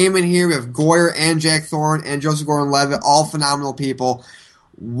have Gaiman here. We have Goyer and Jack Thorne and Joseph Gordon-Levitt, all phenomenal people.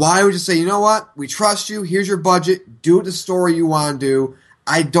 Why would you say, you know what? We trust you. Here's your budget. Do the story you want to do.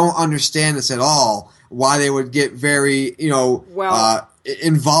 I don't understand this at all. Why they would get very,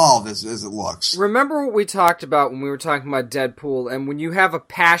 involved as it looks. Remember what we talked about when we were talking about Deadpool, and when you have a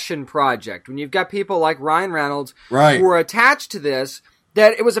passion project, when you've got people like Ryan Reynolds who are attached to this,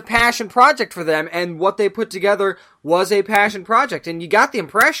 that it was a passion project for them, and what they put together was a passion project. And you got the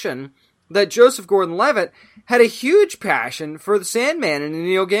impression that Joseph Gordon-Levitt had a huge passion for the Sandman and the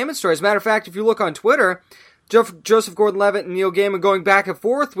Neil Gaiman story. As a matter of fact, if you look on Twitter, Joseph Gordon-Levitt and Neil Gaiman going back and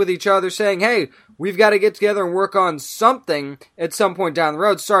forth with each other saying, hey, we've got to get together and work on something at some point down the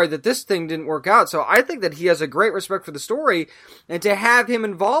road. Sorry that this thing didn't work out. So I think that he has a great respect for the story, and to have him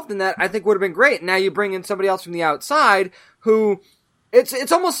involved in that, I think would have been great. Now you bring in somebody else from the outside who,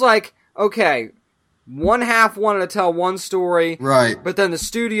 it's almost like, okay, one half wanted to tell one story, right? But then the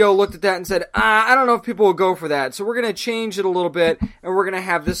studio looked at that and said, I don't know if people will go for that, so we're going to change it a little bit, and we're going to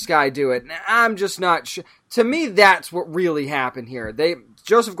have this guy do it. And I'm just not sure. To me, that's what really happened here.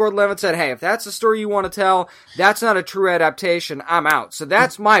 Joseph Gordon-Levitt said, hey, if that's the story you want to tell, that's not a true adaptation, I'm out. So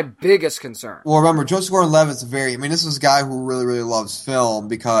that's my biggest concern. Well, remember, Joseph Gordon-Levitt's this is a guy who really, really loves film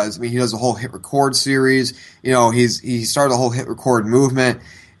because, he does a whole hit record series. He started a whole hit record movement,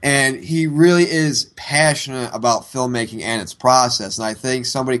 and he really is passionate about filmmaking and its process. And I think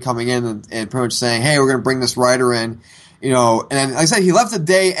somebody coming in and pretty much saying, hey, we're going to bring this writer in, and then, like I said, he left the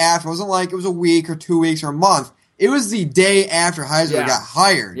day after. It wasn't like it was a week or 2 weeks or a month. It was the day after Heisler got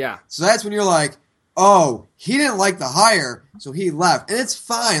hired. Yeah. So that's when you're like, oh, he didn't like the hire, so he left. And it's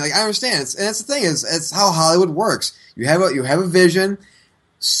fine. Like, I understand. And that's the thing is, it's how Hollywood works. You have a vision.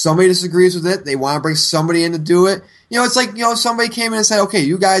 Somebody disagrees with it. They want to bring somebody in to do it. It's like, somebody came in and said, okay,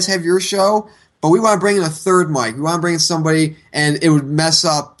 you guys have your show, but we want to bring in a third mic. We want to bring in somebody, and it would mess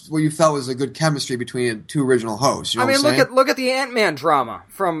up what you felt was a good chemistry between the two original hosts. You know look at the Ant-Man drama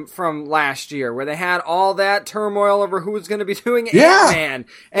from last year, where they had all that turmoil over who was going to be doing Ant-Man.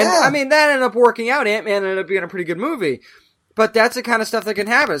 And that ended up working out. Ant-Man ended up being a pretty good movie. But that's the kind of stuff that can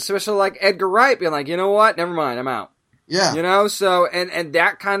happen, especially like Edgar Wright being like, you know what, never mind, I'm out. Yeah. So, and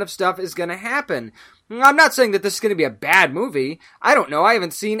that kind of stuff is going to happen. I'm not saying that this is going to be a bad movie. I don't know. I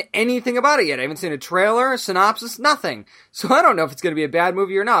haven't seen anything about it yet. I haven't seen a trailer, a synopsis, nothing. So I don't know if it's going to be a bad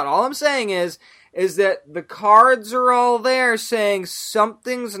movie or not. All I'm saying is that the cards are all there saying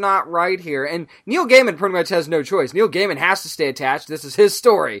something's not right here. And Neil Gaiman pretty much has no choice. Neil Gaiman has to stay attached. This is his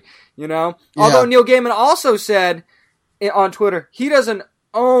story, Yeah. Although Neil Gaiman also said on Twitter, he doesn't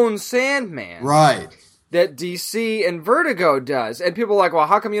own Sandman. Right. That DC and Vertigo does. And people are like, well,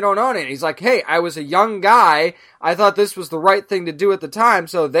 how come you don't own it? And he's like, hey, I was a young guy. I thought this was the right thing to do at the time,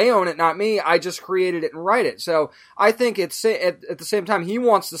 so they own it, not me. I just created it and write it. So I think it's at the same time, he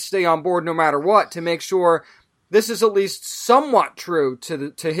wants to stay on board no matter what to make sure this is at least somewhat true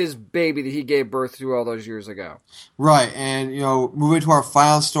to his baby that he gave birth to all those years ago. Right, and, moving to our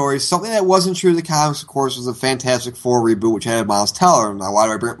final story, something that wasn't true to the comics, of course, was the Fantastic Four reboot, which had Miles Teller. Now, why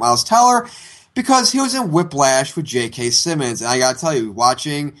do I bring up Miles Teller? Because he was in Whiplash with J.K. Simmons, and I gotta tell you,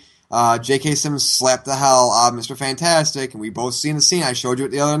 watching J.K. Simmons slap the hell out of Mr. Fantastic, and we both seen the scene, I showed you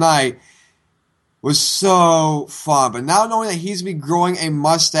it the other night, was so fun. But now knowing that he's going to be growing a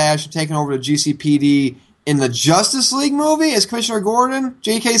mustache and taking over the GCPD in the Justice League movie as Commissioner Gordon,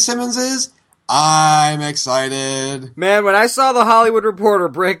 J.K. Simmons is, I'm excited. Man, when I saw the Hollywood Reporter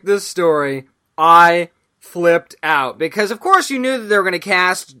break this story, I flipped out. Because, of course, you knew that they were going to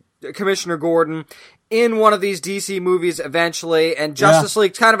cast Commissioner Gordon in one of these DC movies eventually, and Justice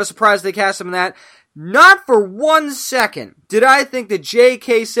League, kind of a surprise they cast him in that. Not for 1 second did I think that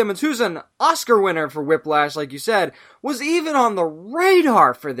J.K. Simmons, who's an Oscar winner for Whiplash, like you said, was even on the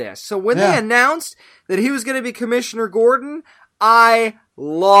radar for this. So when they announced that he was going to be Commissioner Gordon, I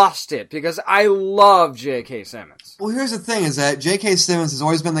lost it, because I love J.K. Simmons. Well, here's the thing, is that J.K. Simmons has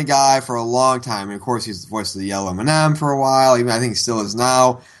always been the guy for a long time. And of course, he's the voice of the Yellow M&M for a while, even I think he still is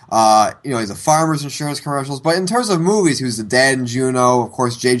now. He's a farmer's insurance commercials. But in terms of movies, he was the dad in Juno, of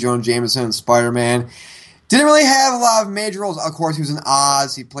course, J. Jonah Jameson in Spider-Man. Didn't really have a lot of major roles. Of course, he was in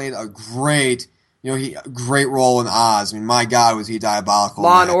Oz. He played a great role in Oz. I mean, my God, was he diabolical.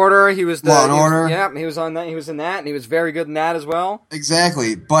 Law and Order, he was Law and Order. He was on that. He was in that, and he was very good in that as well.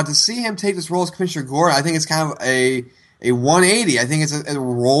 Exactly. But to see him take this role as Commissioner Gordon, I think it's kind of a 180. I think it's a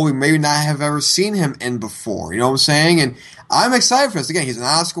role we maybe not have ever seen him in before. You know what I'm saying? And I'm excited for this. Again, he's an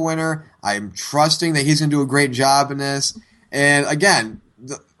Oscar winner. I'm trusting that he's going to do a great job in this. And again,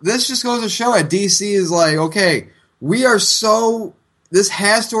 this just goes to show that DC is like, okay, this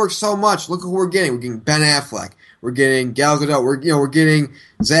has to work so much. Look at who we're getting. We're getting Ben Affleck. We're getting Gal Gadot. We're getting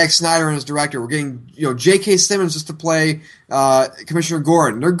Zack Snyder as director. We're getting J.K. Simmons just to play Commissioner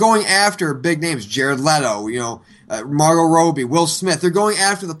Gordon. They're going after big names. Jared Leto. Margot Robbie, Will Smith. They're going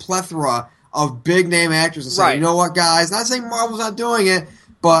after the plethora of big name actors and saying, right. You know what, guys? Not saying Marvel's not doing it,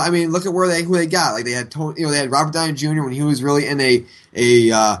 but I mean, look at who they got. Like they had they had Robert Downey Jr. when he was really in a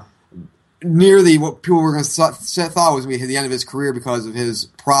nearly what people were going to thought was going to be the end of his career because of his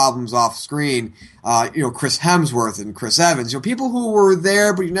problems off screen. Chris Hemsworth and Chris Evans. People who were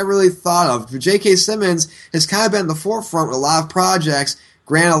there but you never really thought of. But J.K. Simmons has kind of been in the forefront with a lot of projects.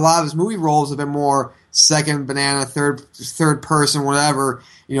 Granted, a lot of his movie roles have been more second banana, third person, whatever,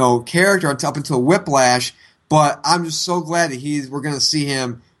 character up until Whiplash. But I'm just so glad that we're going to see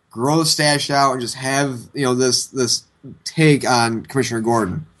him grow the stash out and just have this take on Commissioner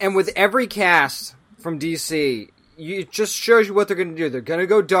Gordon. And with every cast from DC, it just shows you what they're going to do. They're going to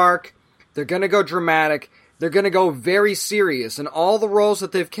go dark. They're going to go dramatic. They're going to go very serious. And all the roles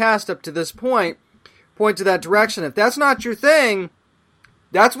that they've cast up to this point point to that direction. If that's not your thing,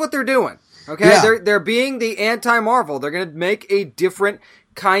 that's what they're doing. Okay? Yeah. They're being the anti-Marvel. They're going to make a different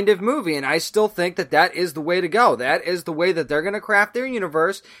kind of movie, and I still think that is the way to go. That is the way that they're going to craft their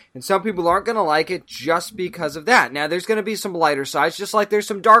universe, and some people aren't going to like it just because of that. Now, there's going to be some lighter sides, just like there's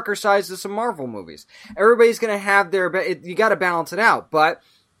some darker sides to some Marvel movies. Everybody's going to have you got to balance it out, but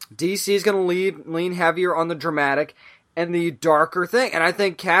DC is going to lean heavier on the dramatic and the darker thing, and I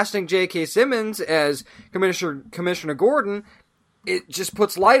think casting J.K. Simmons as Commissioner Gordon, it just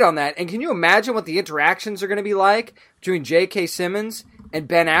puts light on that. And can you imagine what the interactions are going to be like between J.K. Simmons and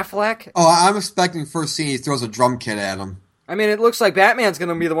Ben Affleck? Oh, I'm expecting first scene he throws a drum kit at him. I mean, it looks like Batman's going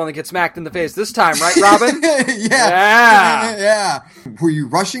to be the one that gets smacked in the face this time, right, Robin? Yeah. Were you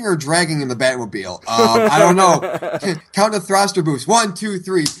rushing or dragging in the Batmobile? I don't know. Count the thruster boost. 1, 2,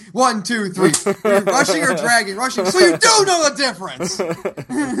 3. 1, 2, 3. Were you rushing or dragging? Rushing. So you do know the difference.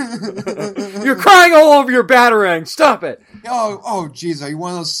 You're crying all over your Batarang. Stop it. Oh, jeez. Are you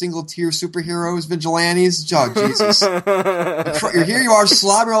one of those single-tier superheroes, vigilantes? Oh, Jesus. Here you are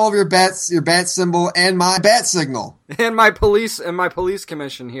slobbering all over your bat symbol and my bat signal. And my police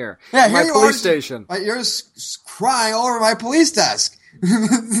commission here. Yeah, my police station. You're just crying all over my police desk. Man,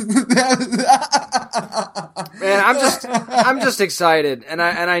 I'm just excited, and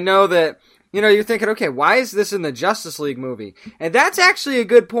I know that you're thinking, okay, why is this in the Justice League movie? And that's actually a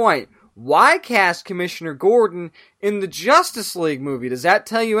good point. Why cast Commissioner Gordon in the Justice League movie? Does that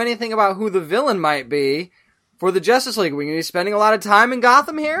tell you anything about who the villain might be for the Justice League? Are we going to be spending a lot of time in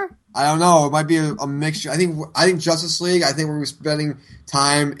Gotham here? I don't know. It might be a mixture. I think Justice League. I think we're spending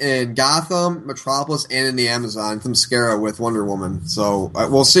time in Gotham, Metropolis, and in the Amazon, Themyscira with Wonder Woman. So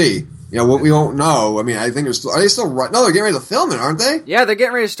we'll see. What we don't know. I mean, I think are they still right? No, they're getting ready to film it, aren't they? Yeah, they're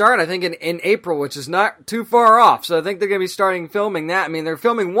getting ready to start. I think in April, which is not too far off. So I think they're going to be starting filming that. I mean, they're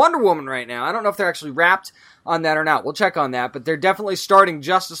filming Wonder Woman right now. I don't know if they're actually wrapped on that or not. We'll check on that. But they're definitely starting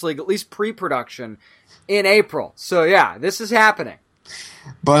Justice League, at least pre-production, in April. So yeah, this is happening.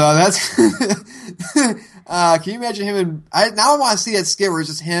 But that's can you imagine him? Now I want to see that skit where it's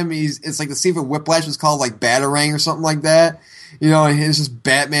just him. It's like the scene from Whiplash was called like Batarang or something like that. And it's just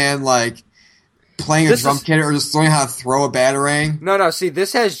Batman like playing a drum kit or just learning how to throw a Batarang. No. See,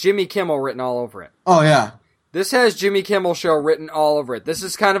 this has Jimmy Kimmel written all over it. Oh yeah. This has Jimmy Kimmel Show written all over it. This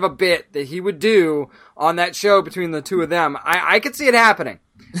is kind of a bit that he would do on that show between the two of them. I could see it happening.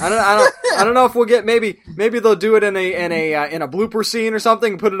 I don't know if we'll get maybe they'll do it in a blooper scene or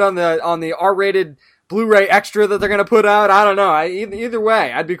something, put it on the R-rated Blu-ray extra that they're going to put out. I don't know. Either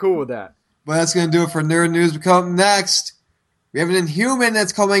way, I'd be cool with that. But that's going to do it for Nerd News. We come next. We have an Inhuman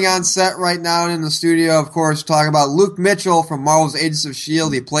that's coming on set right now and in the studio. Of course, talking about Luke Mitchell from Marvel's Agents of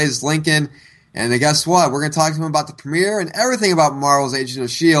S.H.I.E.L.D. He plays Lincoln. And guess what? We're going to talk to him about the premiere and everything about Marvel's Agents of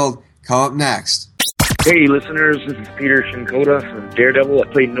S.H.I.E.L.D. come up next. Hey listeners, this is Peter Shinkoda from Daredevil. I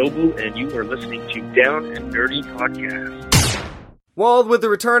play Nobu, and you are listening to Down and Nerdy Podcast. Well, with the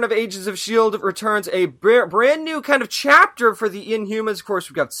return of Agents of S.H.I.E.L.D. returns a brand new kind of chapter for the Inhumans. Of course,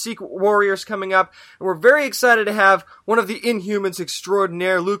 we've got Secret Warriors coming up, and we're very excited to have one of the Inhumans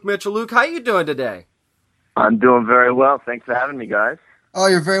extraordinaire, Luke Mitchell. Luke, how you doing today? I'm doing very well. Thanks for having me, guys. Oh,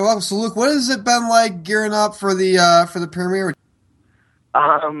 you're very welcome. So, Luke, what has it been like gearing up for the premiere?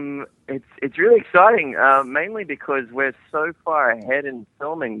 It's really exciting, mainly because we're so far ahead in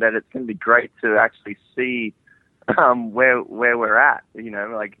filming that it's going to be great to actually see where we're at.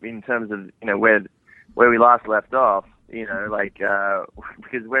 Like in terms of where we last left off. Because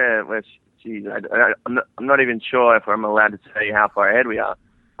I'm not even sure if I'm allowed to say how far ahead we are.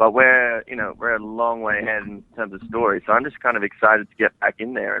 but we're a long way ahead in terms of story. So I'm just kind of excited to get back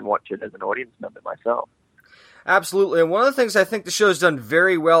in there and watch it as an audience member myself. Absolutely, and one of the things I think the show's done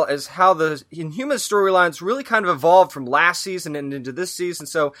very well is how the Inhuman storylines really kind of evolved from last season and into this season.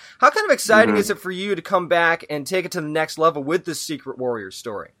 So how kind of exciting is it for you to come back and take it to the next level with this Secret Warriors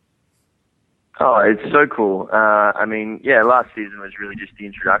story? Oh, it's so cool. Last season was really just the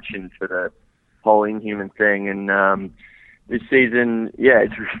introduction to the whole Inhuman thing, and this season,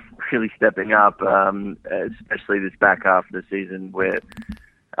 it's really stepping up, especially this back half of the season where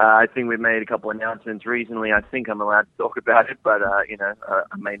I think we've made a couple of announcements recently. I think I'm allowed to talk about it, but I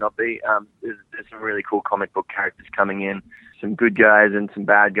may not be. There's some really cool comic book characters coming in, some good guys and some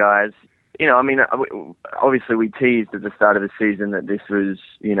bad guys. Obviously we teased at the start of the season that this was,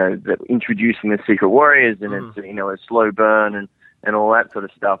 that introducing the Secret Warriors, and it's, a slow burn and all that sort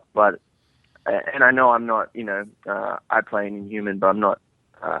of stuff. But, and I know I'm not, I play an Inhuman, but I'm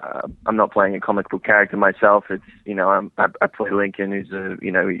not playing a comic book character myself. It's, I play Lincoln, who's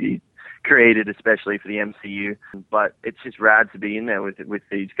he's created especially for the MCU. But it's just rad to be in there with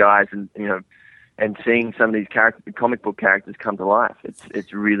these guys, and and seeing some of these comic book characters come to life.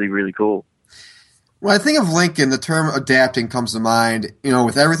 It's really, really cool. When I think of Lincoln, the term adapting comes to mind,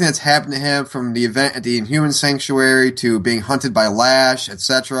 with everything that's happened to him from the event at the Inhuman Sanctuary to being hunted by Lash,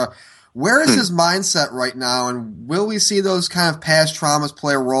 etc. Where is his mindset right now, and will we see those kind of past traumas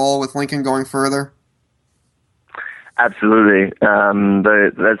play a role with Lincoln going further? Absolutely.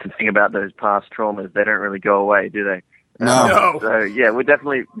 That's the thing about those past traumas. They don't really go away, do they? No. So yeah, we'll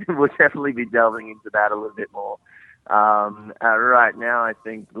definitely be delving into that a little bit more. Right now, I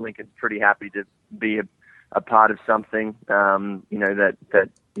think Lincoln's pretty happy to be a part of something. That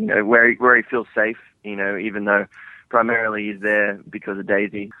where he feels safe. Even though primarily he's there because of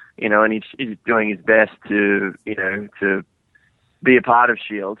Daisy. And he's doing his best to be a part of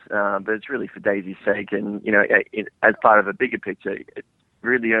S.H.I.E.L.D. But it's really for Daisy's sake, and as part of a bigger picture. It's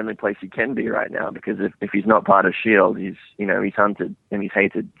really the only place he can be right now, because if he's not part of S.H.I.E.L.D., he's hunted and he's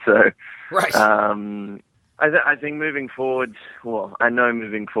hated. So, right. I think moving forward,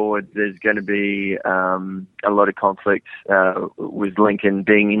 there's going to be a lot of conflict with Lincoln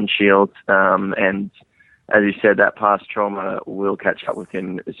being in S.H.I.E.L.D. And as you said, that past trauma will catch up with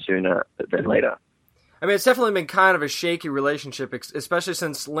him sooner than later. I mean, it's definitely been kind of a shaky relationship, especially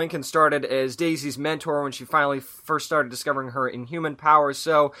since Lincoln started as Daisy's mentor when she finally first started discovering her Inhuman powers.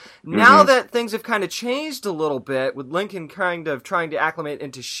 So now that things have kind of changed a little bit, with Lincoln kind of trying to acclimate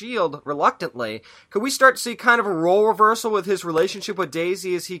into S.H.I.E.L.D. reluctantly, could we start to see kind of a role reversal with his relationship with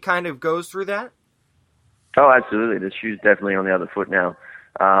Daisy as he kind of goes through that? Oh, absolutely. The shoe's definitely on the other foot now.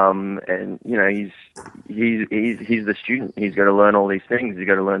 And he's the student. He's got to learn all these things. He's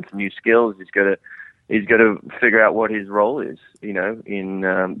got to learn some new skills. He's got to figure out what his role is,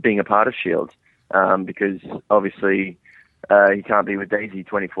 in being a part of S.H.I.E.L.D. Because obviously he can't be with Daisy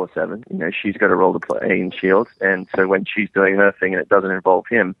 24/7. She's got a role to play in S.H.I.E.L.D. And so when she's doing her thing and it doesn't involve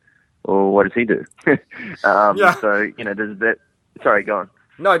him, well, what does he do? Yeah. So there's that. Sorry, go on.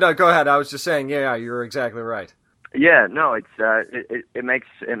 No, go ahead. I was just saying, yeah, you're exactly right. Yeah, no, it makes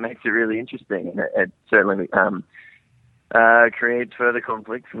it really interesting, and it certainly creates further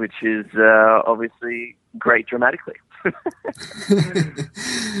conflict, which is obviously great dramatically.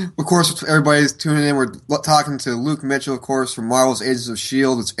 Of course, everybody's tuning in. We're talking to Luke Mitchell, of course, from Marvel's Agents of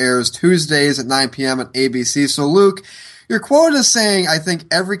S.H.I.E.L.D., which airs Tuesdays at 9 p.m. on ABC. So, Luke, you're quoted as saying, "I think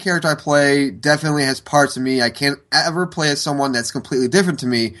every character I play definitely has parts of me. I can't ever play as someone that's completely different to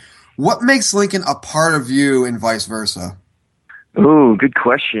me." What makes Lincoln a part of you and vice versa? Ooh, good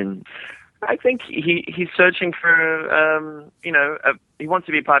question. I think he's searching for, he wants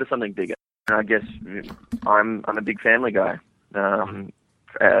to be a part of something bigger. And I guess I'm a big family guy. That's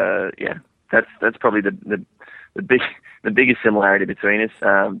probably the biggest similarity between us.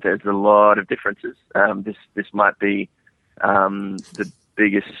 There's a lot of differences. This might be the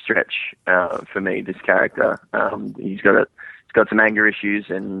biggest stretch for me. This character, he's got some anger issues,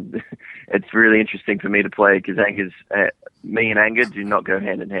 and it's really interesting for me to play because me and anger do not go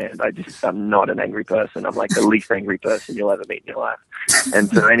hand in hand. I'm not an angry person. I'm like the least angry person you'll ever meet in your life. And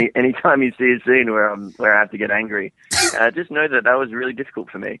so anytime you see a scene where I have to get angry, just know that was really difficult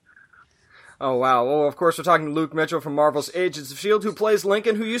for me. Oh, wow. Well, of course, we're talking to Luke Mitchell from Marvel's Agents of S.H.I.E.L.D., who plays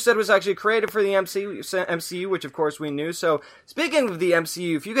Lincoln, who you said was actually created for the MCU, which, of course, we knew. So, speaking of the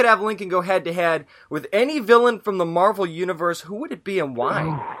MCU, if you could have Lincoln go head-to-head with any villain from the Marvel Universe, who would it be and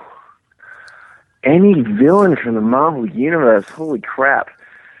why? Any villain from the Marvel Universe? Holy crap.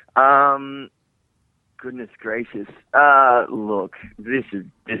 Goodness gracious. Look, this is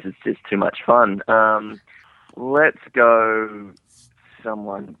just too much fun. Let's go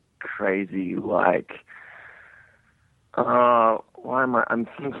someone crazy like, I'm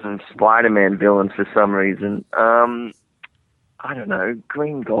thinking Spider-Man villain for some reason. I don't know,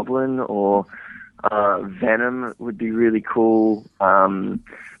 Green Goblin or Venom would be really cool.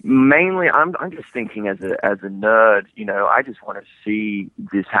 Mainly, I'm just thinking as a nerd, I just want to see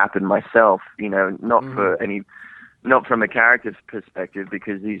this happen myself. Not from a character's perspective,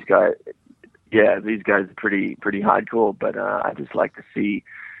 because these guys are pretty hardcore. But I just like to see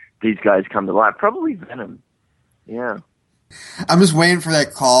these guys come to life. Probably Venom. Yeah. I'm just waiting for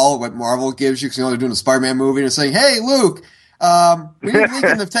that call, what Marvel gives you, because they're doing a Spider-Man movie, and they're saying, "Hey, Luke, we need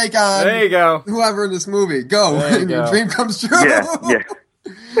Lincoln to take on there you go. whoever in this movie. Go, and your dream comes true." Yeah.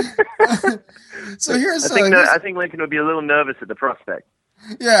 So here's I think Lincoln would be a little nervous at the prospect.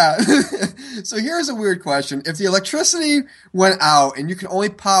 Yeah. So here's a weird question: if the electricity went out and you could only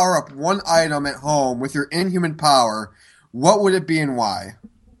power up one item at home with your inhuman power, what would it be and why?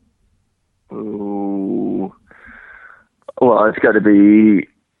 Ooh. Well, it's got to be.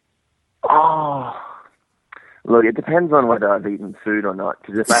 Look, it depends on whether I've eaten food or not.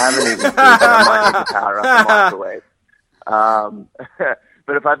 Because if I haven't eaten food, then I might need to power up the microwave.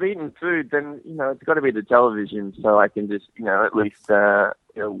 But if I've eaten food, then it's got to be the television, so I can just at least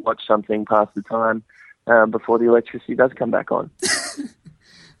watch something pass the time before the electricity does come back on.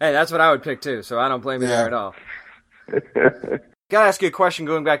 Hey, that's what I would pick too. So I don't blame you there at all. Gotta ask you a question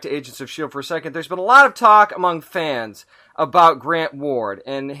going back to Agents of S.H.I.E.L.D. for a second. There's been a lot of talk among fans about Grant Ward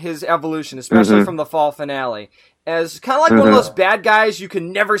and his evolution, especially from the fall finale, as kind of like one of those bad guys you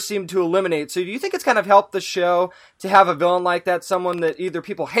can never seem to eliminate. So do you think it's kind of helped the show to have a villain like that, someone that either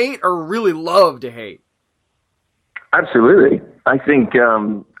people hate or really love to hate? Absolutely. I think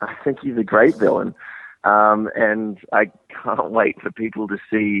he's a great villain. And I can't wait for people to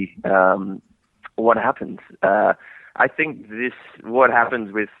see what happens. I think what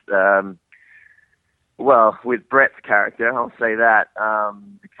happens with Brett's character, I'll say that,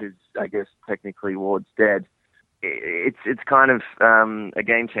 because I guess technically Ward's dead. It's kind of a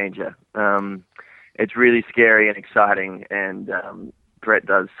game changer. It's really scary and exciting, and Brett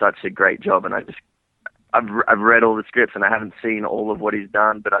does such a great job. And I've read all the scripts, and I haven't seen all of what he's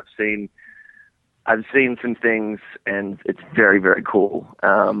done, but I've seen some things, and it's very, very cool.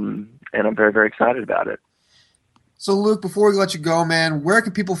 And I'm very, very excited about it. So, Luke, before we let you go, man, where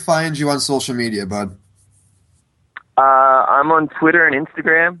can people find you on social media, bud? I'm on Twitter and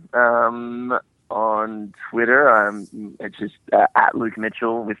Instagram. On Twitter, it's just at Luke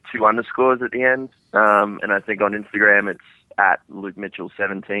Mitchell with 2 underscores at the end. And I think on Instagram, it's at Luke Mitchell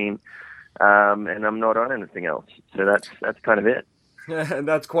 17. And I'm not on anything else. So that's kind of it.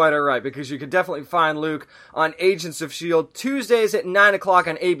 That's quite all right, because you can definitely find Luke on Agents of S.H.I.E.L.D. Tuesdays at 9 o'clock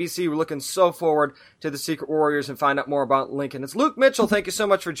on ABC. We're looking so forward to the Secret Warriors and find out more about Lincoln. It's Luke Mitchell. Thank you so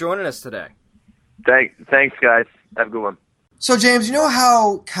much for joining us today. Thanks, guys. Have a good one. So, James, you know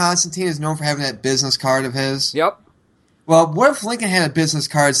how Constantine is known for having that business card of his? Yep. Well, what if Lincoln had a business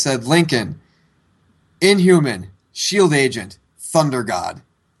card that said, Lincoln, Inhuman, S.H.I.E.L.D. agent, Thunder God?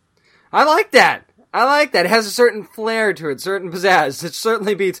 I like that. It has a certain flair to it, certain pizzazz. It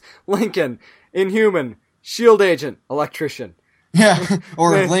certainly beats Lincoln, Inhuman, S.H.I.E.L.D. agent, electrician. Yeah,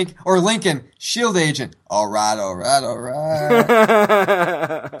 or Lincoln, S.H.I.E.L.D. agent. All right.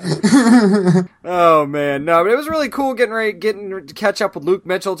 Oh man, no, but it was really cool getting to catch up with Luke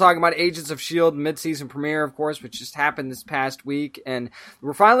Mitchell, talking about Agents of S.H.I.E.L.D. mid-season premiere, of course, which just happened this past week, and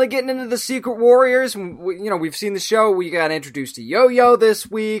we're finally getting into the Secret Warriors. We've seen the show. We got introduced to Yo-Yo this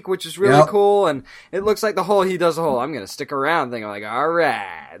week, which is really cool, and it looks like he does the whole "I'm gonna stick around" thing. I'm like, all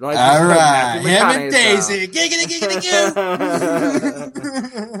right, him and Daisy, giggity.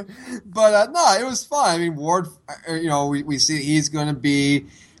 But no, it was fun. I mean, Ward, we see he's going to be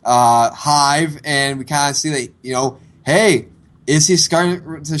Hive, and we kind of see that, hey, is he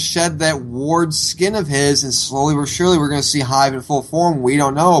starting to shed that Ward skin of his, and slowly but surely we're going to see Hive in full form? We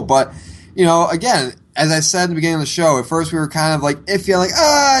don't know, but again, as I said at the beginning of the show, at first we were kind of like iffy, like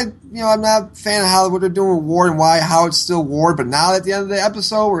I'm not a fan of what they're doing with Ward and how it's still Ward. But now at the end of the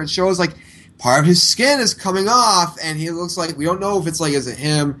episode, where it shows like part of his skin is coming off, and he looks like, we don't know if it's like, is it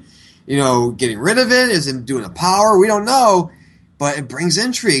him, getting rid of it? Is him doing a power? We don't know, but it brings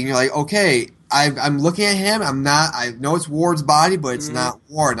intrigue. And you're like, okay, I'm looking at him. I know it's Ward's body, but it's not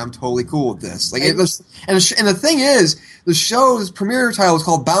Ward. I'm totally cool with this. Like, and the thing is, the show's premiere title was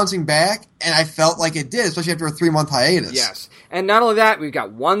called Bouncing Back, and I felt like it did, especially after a 3-month hiatus. Yes. And not only that, we've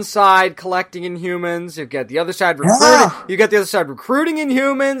got one side collecting Inhumans, you've got the other side recruiting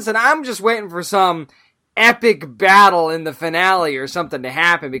Inhumans, and I'm just waiting for some epic battle in the finale or something to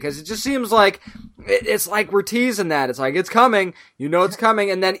happen, because it just seems like It's like we're teasing that. It's like, it's coming. You know it's coming.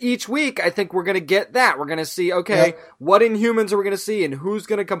 And then each week, I think we're going to get that. We're going to see, okay, what Inhumans are we going to see and who's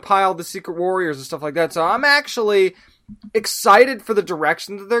going to compile the Secret Warriors and stuff like that. So I'm actually excited for the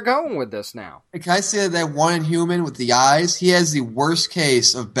direction that they're going with this now. Can I say that one Inhuman with the eyes? He has the worst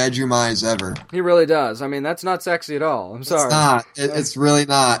case of bedroom eyes ever. He really does. I mean, that's not sexy at all. I'm sorry. It's not. It's really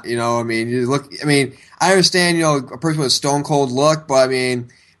not. You know, I mean, I understand, you know, a person with a stone cold look, but I mean,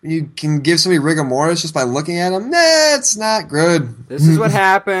 you can give somebody rigor mortis just by looking at them. Nah, it's not good. This is what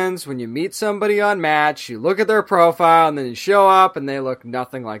happens when you meet somebody on Match. You look at their profile, and then you show up, and they look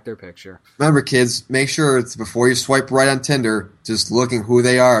nothing like their picture. Remember, kids, make sure it's before you swipe right on Tinder, just looking who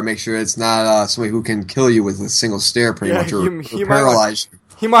they are. Make sure it's not somebody who can kill you with a single stare, pretty much, or paralyze you.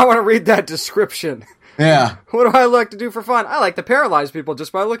 You might want to read that description. Yeah. What do I like to do for fun? I like to paralyze people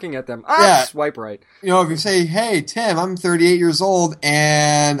just by looking at them. Swipe right. You know, if you say, hey, Tim, I'm 38 years old,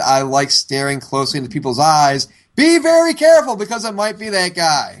 and I like staring closely into people's eyes, be very careful, because it might be that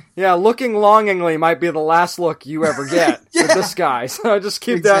guy. Yeah, looking longingly might be the last look you ever get with this guy, so just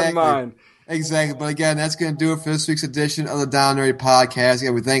keep that in mind. Exactly. But again, that's going to do it for this week's edition of the Down and Nerdy Podcast.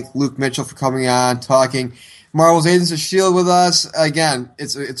 Again, we thank Luke Mitchell for coming on, talking Marvel's Agents of S.H.I.E.L.D. with us. Again,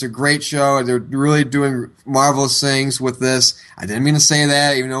 it's a great show. They're really doing marvelous things with this. I didn't mean to say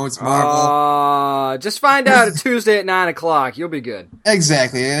that, even though it's Marvel. Just find out at Tuesday at 9 o'clock. You'll be good.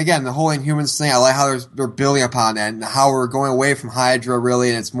 Exactly. And again, the whole Inhumans thing, I like how they're building upon that and how we're going away from Hydra, really,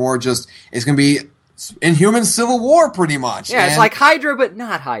 and it's more just, it's going to be Inhuman Civil War, pretty much. Yeah, it's like Hydra, but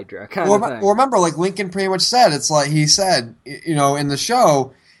not Hydra, kind of thing. Well, remember, like Lincoln pretty much said, it's like he said, you know, in the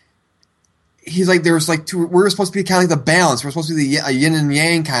show, he's like, there was like two, we were supposed to be kind of like the balance. We're supposed to be a yin and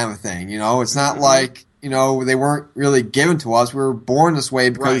yang kind of thing, you know? It's not like, you know, they weren't really given to us. We were born this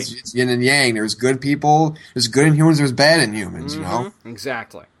way because it's yin and yang. There's good people, there's good Inhumans, there's bad Inhumans, you know?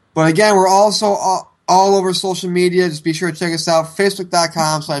 Exactly. But again, we're also all over social media. Just be sure to check us out,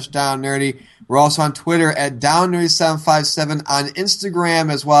 facebook.com/downnerdy. We're also on Twitter at downnerdy757, on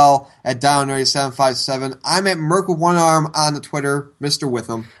Instagram as well at downnerdy757. I'm at Merc with one arm on the Twitter, Mr.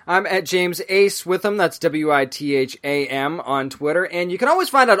 Witham. I'm at James Ace Witham, that's Witham on Twitter. And you can always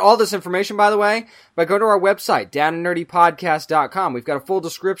find out all this information, by the way, by going to our website, downandnerdypodcast.com. We've got a full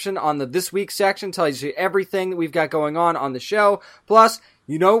description on the This Week section, tells you everything that we've got going on the show. Plus,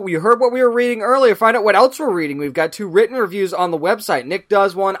 you know, we heard what we were reading earlier. Find out what else we're reading. We've got 2 written reviews on the website. Nick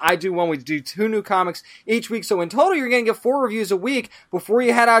does one, I do one. We do 2 new comics each week. So in total, you're going to get 4 reviews a week before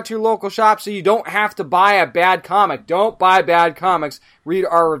you head out to your local shop, so you don't have to buy a bad comic. Don't buy bad comics. Read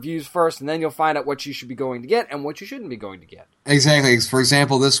our reviews first, and then you'll find out what you should be going to get and what you shouldn't be going to get. Exactly. For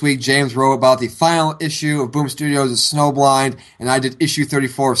example, this week, James wrote about the final issue of Boom Studios' Snowblind, and I did issue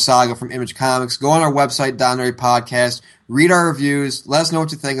 34 of Saga from Image Comics. Go on our website, Down Nerdy Podcast, read our reviews, let us know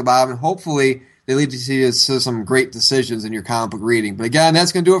what you think about them, and hopefully they lead you to some great decisions in your comic book reading. But again,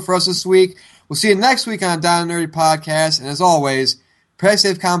 that's going to do it for us this week. We'll see you next week on Down Nerdy Podcast, and as always, press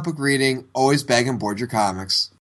safe comic book reading, always bag and board your comics.